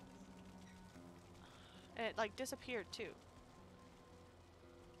 And it like disappeared too.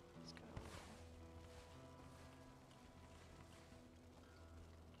 Let's go.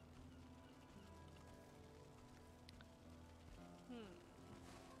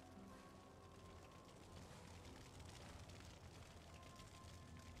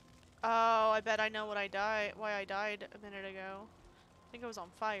 Oh, I bet I know what why I died a minute ago. I think I was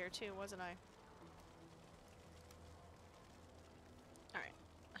on fire too, wasn't I? Alright.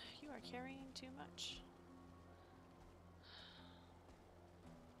 You are carrying too much.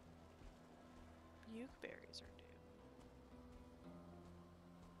 Bukeberries are due.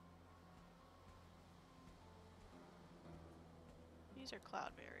 These are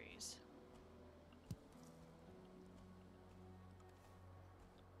cloudberries.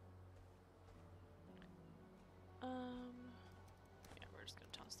 Yeah, we're just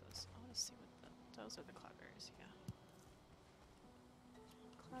gonna toss those. I wanna see what those are the cloudberries, yeah.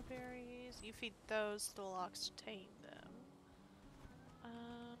 Cloudberries. You feed those to the locks to tame them.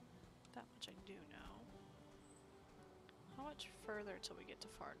 That much I do know. How much further till we get to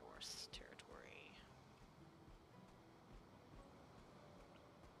far north territory?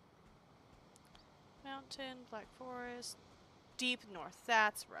 Mountain, Black Forest, deep north.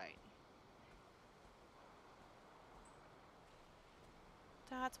 That's right.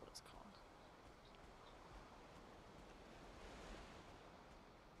 That's what it's called.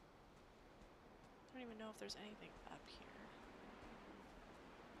 I don't even know if there's anything up here.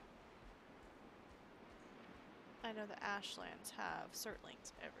 I know the Ashlands have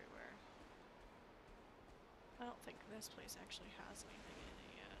Surtlings everywhere. I don't think this place actually has anything in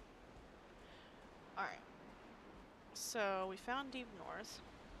it yet. Alright. So, we found Deep North.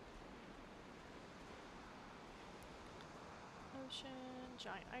 Ocean,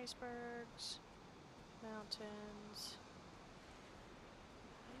 giant icebergs, mountains.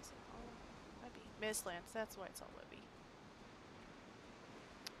 Why is it all webby? Mistlands, that's why it's all webby.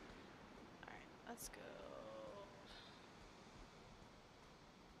 Alright, let's go.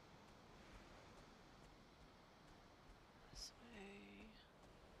 This way.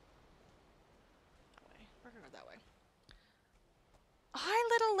 That way. We're gonna go that way. Hi,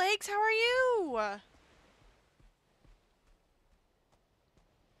 little legs, how are you?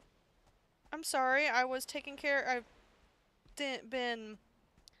 I'm sorry, I was taking care. I've been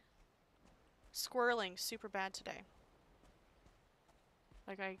squirreling super bad today.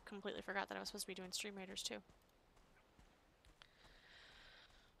 Like, I completely forgot that I was supposed to be doing Stream Raiders too.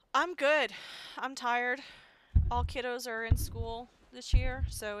 I'm good. I'm tired. All kiddos are in school this year,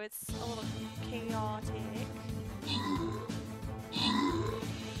 so it's a little chaotic.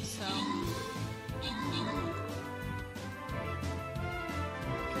 So.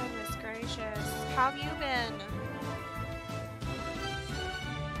 Goodness gracious. How have you been?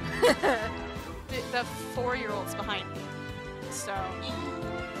 The 4-year-old's behind me. So.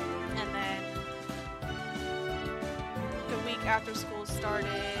 And then the week after school started,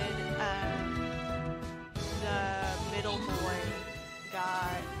 the middle boy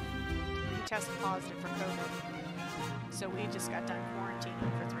he tested positive for COVID. So we just got done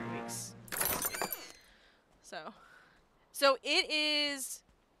quarantining for 3 weeks. So it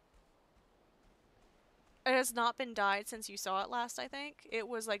has not been dyed since you saw it last, I think. It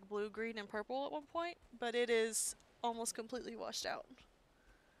was like blue, green, and purple at one point, but it is almost completely washed out.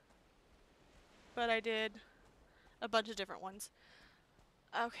 But I did a bunch of different ones.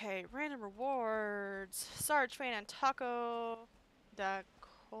 Okay, random rewards. Sarge, Fan, and Taco da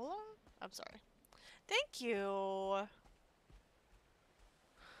Cola? I'm sorry. Thank you.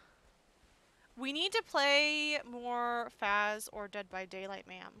 We need to play more Faz or Dead by Daylight,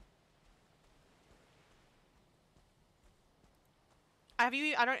 ma'am. Have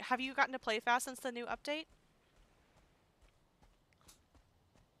you gotten to play Faz since the new update?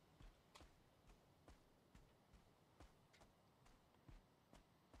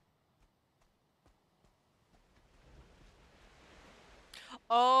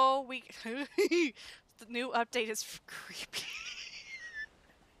 Oh, the new update is creepy.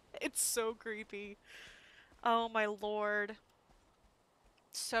 It's so creepy. Oh my lord.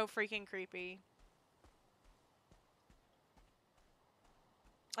 So freaking creepy.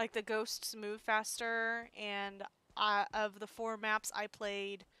 Like, the ghosts move faster, and of the 4 maps I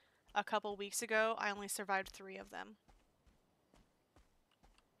played a couple weeks ago, I only survived 3 of them.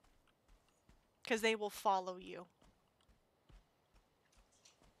 Because they will follow you.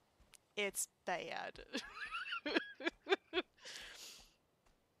 It's bad.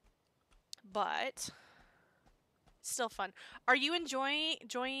 But still fun. Are you enjoying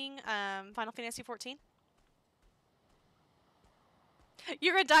Final Fantasy 14?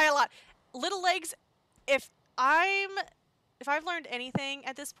 You're gonna die a lot. Little legs, if I've learned anything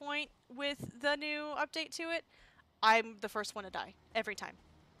at this point with the new update to it, I'm the first one to die every time.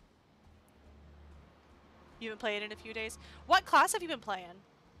 You haven't played in a few days. What class have you been playing?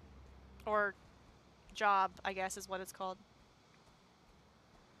 Or job, I guess is what it's called.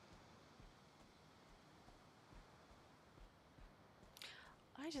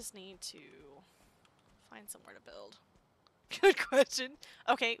 I just need to find somewhere to build. Good question.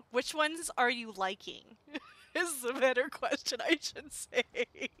 Okay, which ones are you liking? Is a better question, I should say.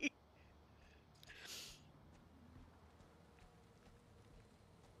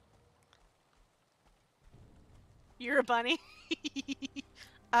 You're a bunny?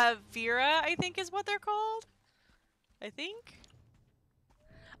 Vera, I think is what they're called. I think.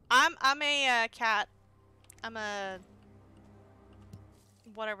 I'm a cat. I'm a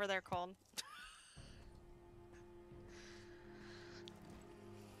whatever they're called.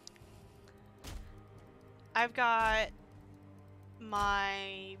 I've got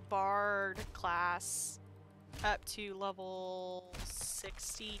my bard class up to level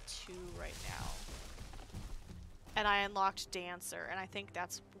 62 right now. And I unlocked dancer, and I think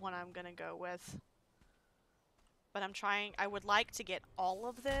that's what I'm gonna go with. But I would like to get all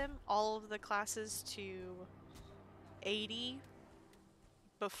of the classes to 80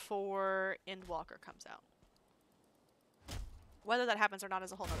 before Endwalker comes out. Whether that happens or not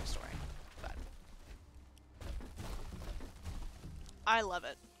is a whole other story, but I love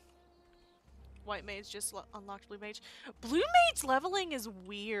it. White Mage just unlocked Blue Mage. Blue Mage leveling is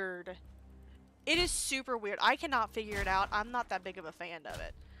weird. It is super weird. I cannot figure it out. I'm not that big of a fan of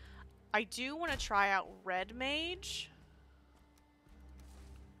it. I do want to try out Red Mage,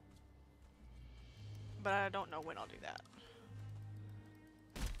 but I don't know when I'll do that.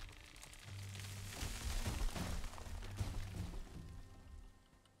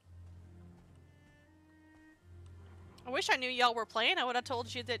 I wish I knew y'all were playing. I would have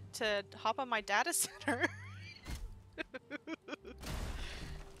told you that to hop on my data center.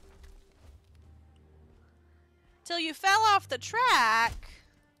 Till you fell off the track.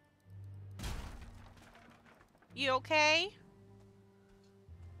 You okay?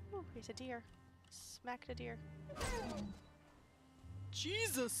 Ooh, here's a deer. Smacked a deer.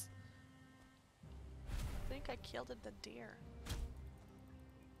 Jesus! I think I killed the deer.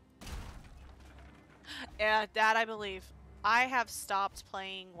 Yeah, that I believe. I have stopped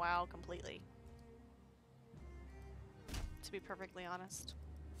playing WoW completely. To be perfectly honest.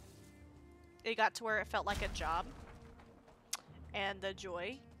 It got to where it felt like a job. And the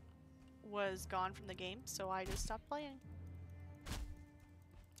joy was gone from the game, so I just stopped playing.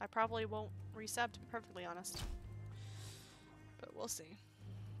 I probably won't resub, to be perfectly honest. But we'll see.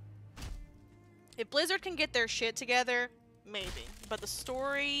 If Blizzard can get their shit together, maybe. But the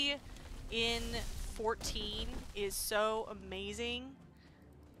story in 14 is so amazing.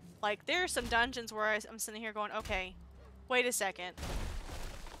 Like, there are some dungeons where I'm sitting here going, okay, wait a second.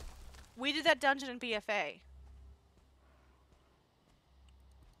 We did that dungeon in BFA.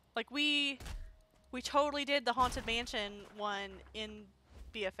 Like, we totally did the Haunted Mansion one in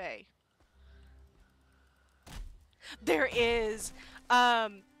BFA. There is.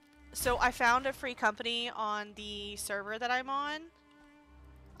 So I found a free company on the server that I'm on,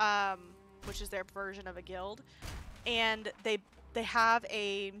 which is their version of a guild, and they have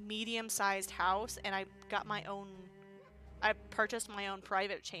a medium-sized house, and I purchased my own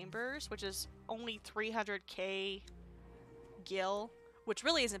private chambers, which is only 300k gil, which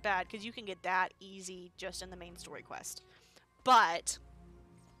really isn't bad because you can get that easy just in the main story quest. But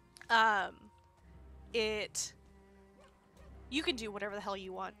you can do whatever the hell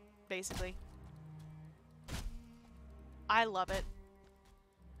you want, basically. I love it.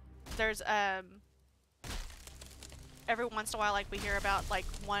 There's every once in a while, like, we hear about like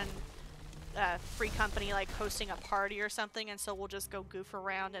one free company like hosting a party or something, and so we'll just go goof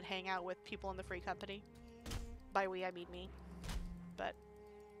around and hang out with people in the free company. By we, I mean me. But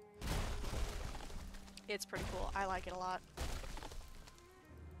it's pretty cool. I like it a lot.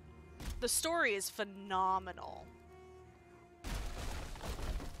 The story is phenomenal.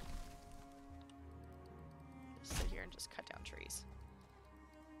 Just sit here and just cut down trees.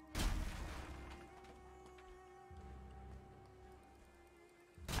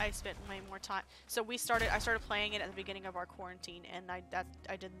 I spent way more time. So I started playing it at the beginning of our quarantine, and I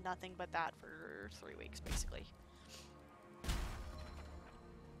did nothing but that for 3 weeks, basically.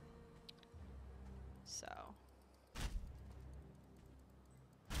 So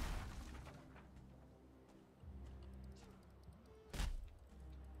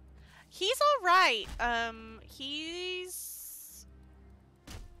he's all right. He's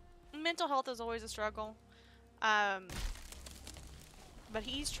mental health is always a struggle. But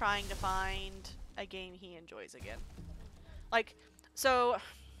he's trying to find a game he enjoys again. Like, so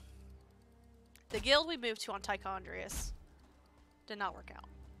the guild we moved to on Tichondrius did not work out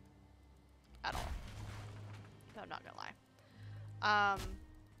at all. I'm not gonna lie.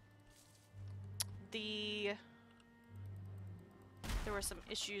 There were some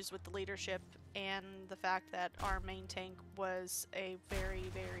issues with the leadership and the fact that our main tank was a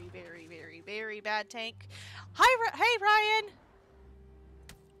very, very, very, very, very bad tank. Hey, Ryan!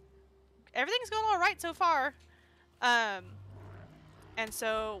 Everything's going alright so far. And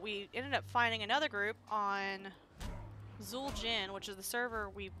so we ended up finding another group on Zul'jin, which is the server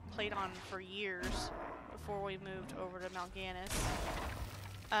we played on for years before we moved over to Mount Gannis.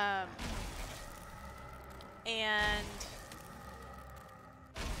 And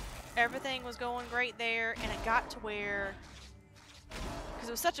everything was going great there, and it got to where, because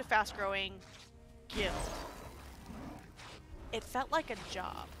it was such a fast-growing guild, it felt like a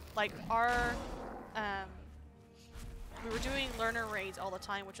job. Like, we were doing learner raids all the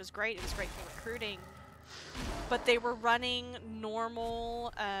time, which was great. It was great for recruiting. But they were running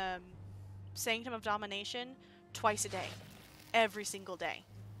normal Sanctum of Domination twice a day. Every single day.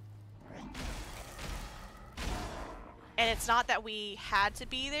 And it's not that we had to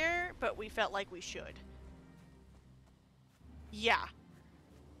be there, but we felt like we should. Yeah.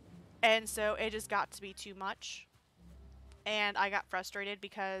 And so it just got to be too much. And I got frustrated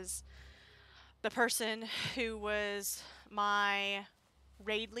because the person who was my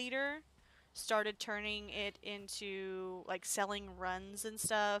raid leader started turning it into like selling runs and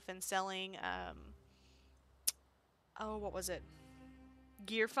stuff and selling oh, what was it?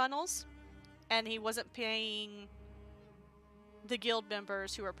 Gear funnels, and he wasn't paying the guild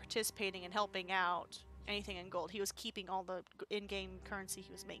members who were participating and helping out anything in gold. He was keeping all the in-game currency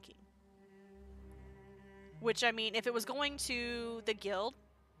he was making. Which, I mean, if it was going to the guild,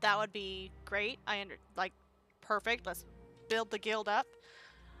 that would be great. Like, perfect. Let's build the guild up.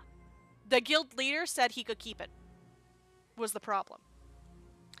 The guild leader said he could keep it. Was the problem.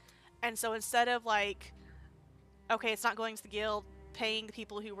 And so instead of like, okay, it's not going to the guild, paying the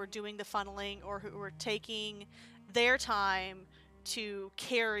people who were doing the funneling or who were taking their time to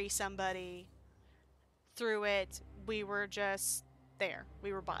carry somebody through it, we were just there.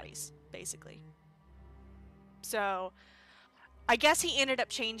 We were bodies, basically. So I guess he ended up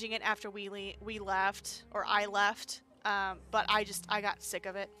changing it after we left, or I left, but I got sick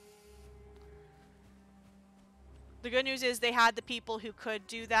of it. The good news is they had the people who could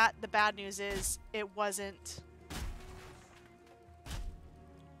do that. The bad news is it wasn't...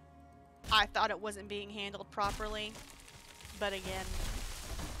 I thought it wasn't being handled properly. But again,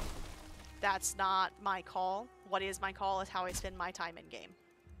 that's not my call. What is my call is how I spend my time in game.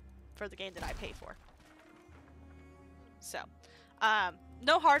 For the game that I pay for. So,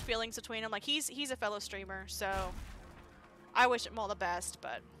 no hard feelings between them. Like, he's a fellow streamer, so I wish him all the best,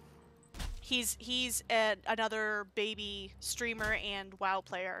 but he's another baby streamer and WoW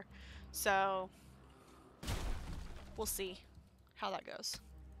player, so we'll see how that goes.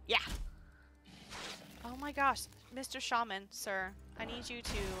 Yeah. Oh my gosh, Mr. Shaman, sir, I need you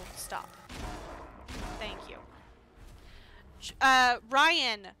to stop. Thank you.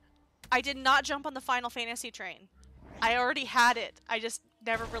 Ryan, I did not jump on the Final Fantasy train. I already had it. I just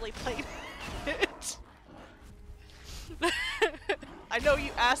never really played it. I know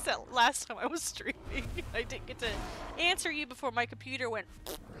you asked that last time I was streaming. I didn't get to answer you before my computer went...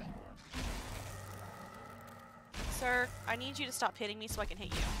 Sir, I need you to stop hitting me so I can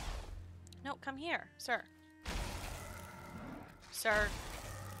hit you. No, come here, sir. Sir.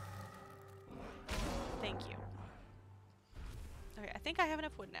 Thank you. Okay, I think I have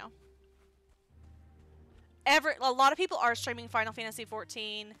enough wood now. A lot of people are streaming Final Fantasy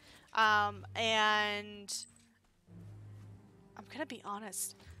XIV, and I'm gonna be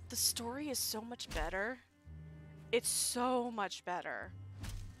honest, the story is so much better. It's so much better.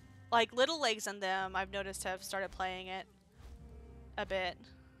 Like, Little Legs and them, I've noticed, have started playing it a bit.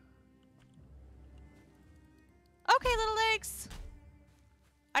 Okay, Little Legs!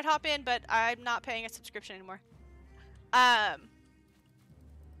 I'd hop in, but I'm not paying a subscription anymore.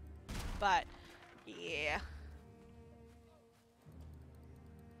 But, yeah.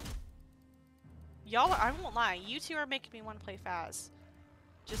 Y'all, I won't lie, you two are making me want to play Faz.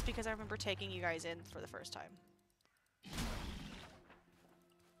 Just because I remember taking you guys in for the first time.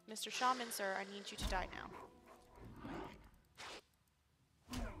 Mr. Shaman, sir, I need you to die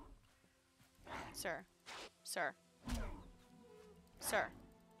now. Sir. Sir. Sir.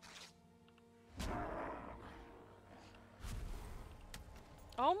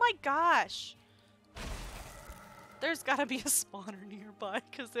 Oh my gosh! There's gotta be a spawner nearby,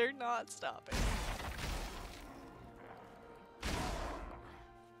 because they're not stopping.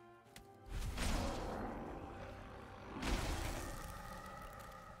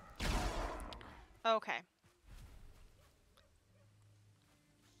 Okay.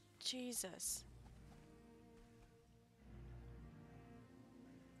 Jesus.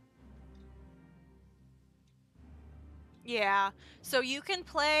 Yeah. So you can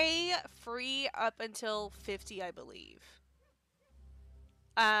play free up until 50, I believe.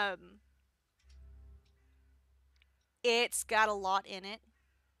 It's got a lot in it.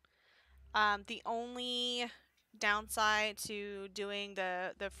 The only downside to doing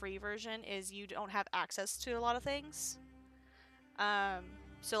the free version is you don't have access to a lot of things.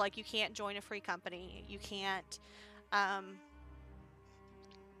 So like you can't join a free company. You can't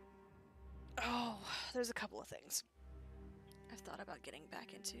oh, there's a couple of things. I've thought about getting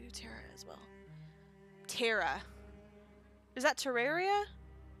back into Terra as well. Terra. Is that Terraria?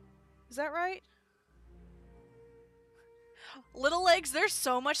 Is that right? Little Legs, there's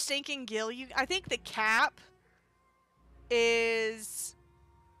so much stinking gil. I think the cap is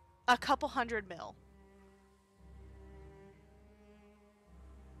a couple 100 mil.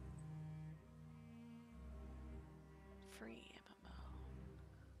 Free MMO.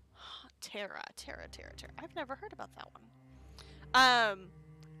 Terra. I've never heard about that one.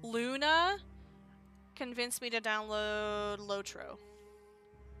 Luna convinced me to download Lotro.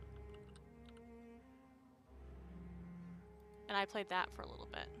 And I played that for a little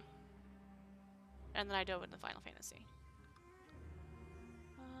bit. And then I dove into Final Fantasy.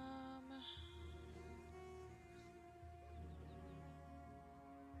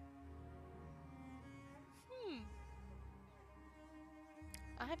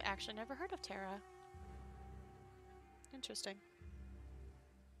 I've actually never heard of Terra. Interesting.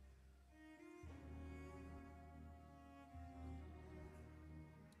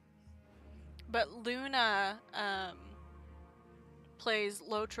 But Luna plays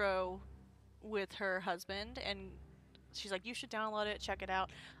Lotro with her husband, and she's like, you should download it, check it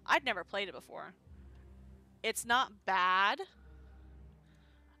out. I'd never played it before. It's not bad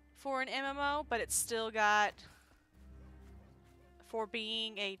for an MMO, but it's still got, for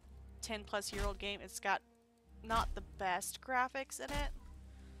being a 10-plus-year-old game, it's got not the best graphics in it.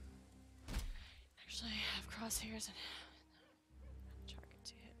 Actually, I have crosshairs and target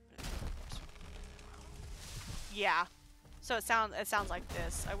to hit. Yeah. So it sounds like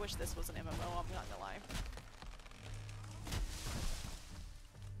this. I wish this was an MMO, I'm not gonna lie.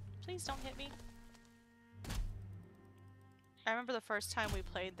 Please don't hit me. I remember the first time we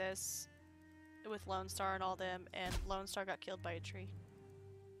played this with Lone Star and all them, and Lone Star got killed by a tree.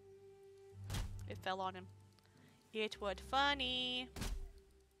 It fell on him. It was funny.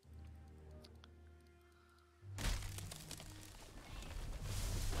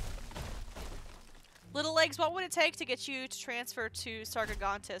 Little Legs, what would it take to get you to transfer to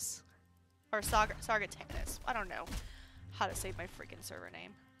Sargagantis? Or Sargatanus? I don't know how to say my freaking server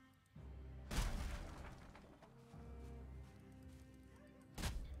name.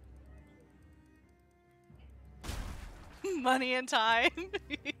 Money and time.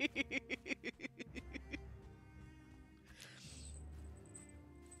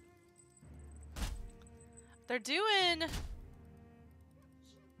 They're doing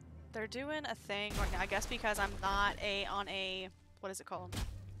a thing right now, I guess because I'm not on a, what is it called?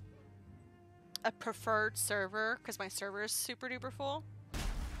 A preferred server, because my server is super duper full.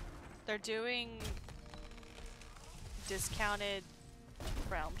 They're doing discounted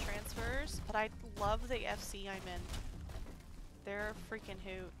realm transfers, but I love the FC I'm in. They're a freaking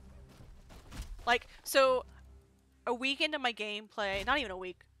hoot. Like, so a week into my gameplay, not even a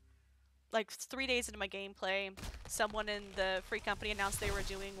week, like 3 days into my gameplay, someone in the free company announced they were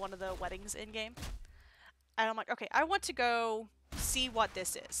doing one of the weddings in-game. And I'm like, okay, I want to go see what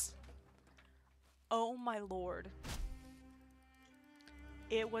this is. Oh my lord.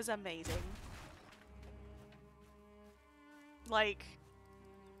 It was amazing. Like,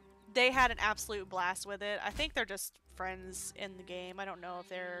 they had an absolute blast with it. I think they're just friends in the game. I don't know if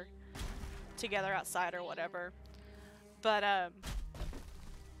they're together outside or whatever. But,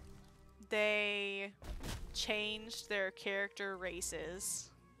 they changed their character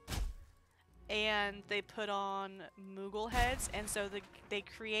races. And they put on Moogle heads, and so they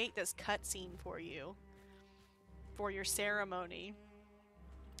create this cutscene for you. For your ceremony.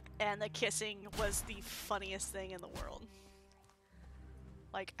 And the kissing was the funniest thing in the world.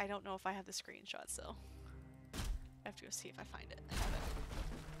 Like, I don't know if I have the screenshot still. I have to go see if I find it. I have it.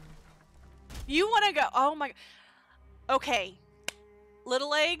 You want to go? Oh my. Okay. Little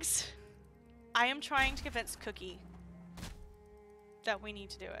Legs, I am trying to convince Cookie that we need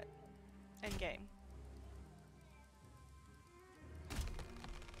to do it in game.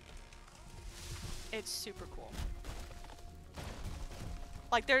 It's super cool.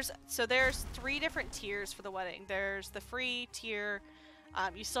 Like, there's 3 different tiers for the wedding. There's the free tier.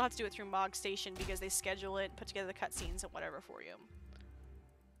 You still have to do it through Mog Station because they schedule it, put together the cutscenes and whatever for you.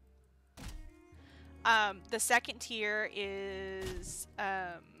 The second tier is,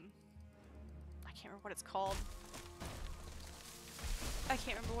 I can't remember what it's called.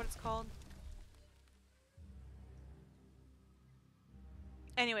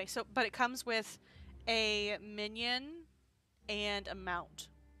 Anyway, but it comes with a minion and a mount.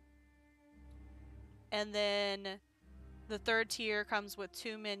 And then the third tier comes with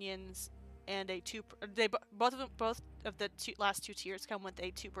 2 minions and a both of the last 2 tiers come with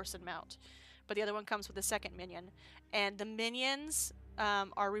a 2-person mount. But the other one comes with a second minion. And the minions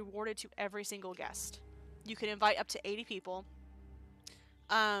are rewarded to every single guest. You can invite up to 80 people.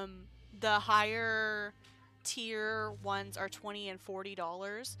 The higher tier ones are $20 and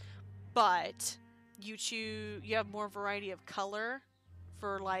 $40, but you have more variety of color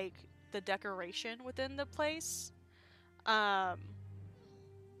for like the decoration within the place. And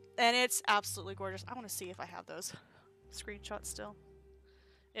it's absolutely gorgeous. I want to see if I have those screenshots still.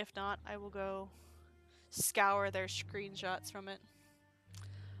 If not, I will go scour their screenshots from it.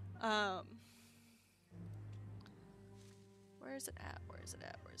 Where is it at?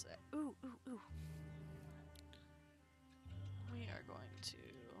 Ooh. We are going to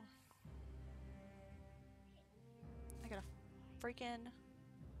freaking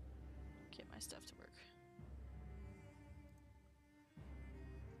get my stuff to work.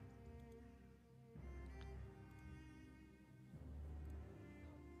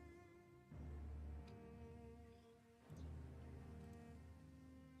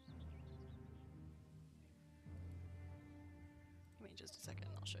 Give me just a second,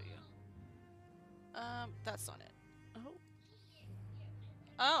 I'll show you. That's not it. Oh.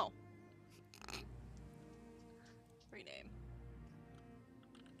 Oh! Rename.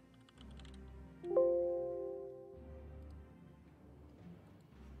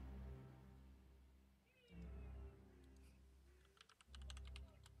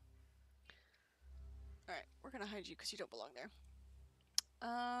 Alright, we're gonna hide you because you don't belong there.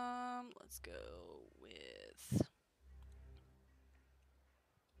 Let's go with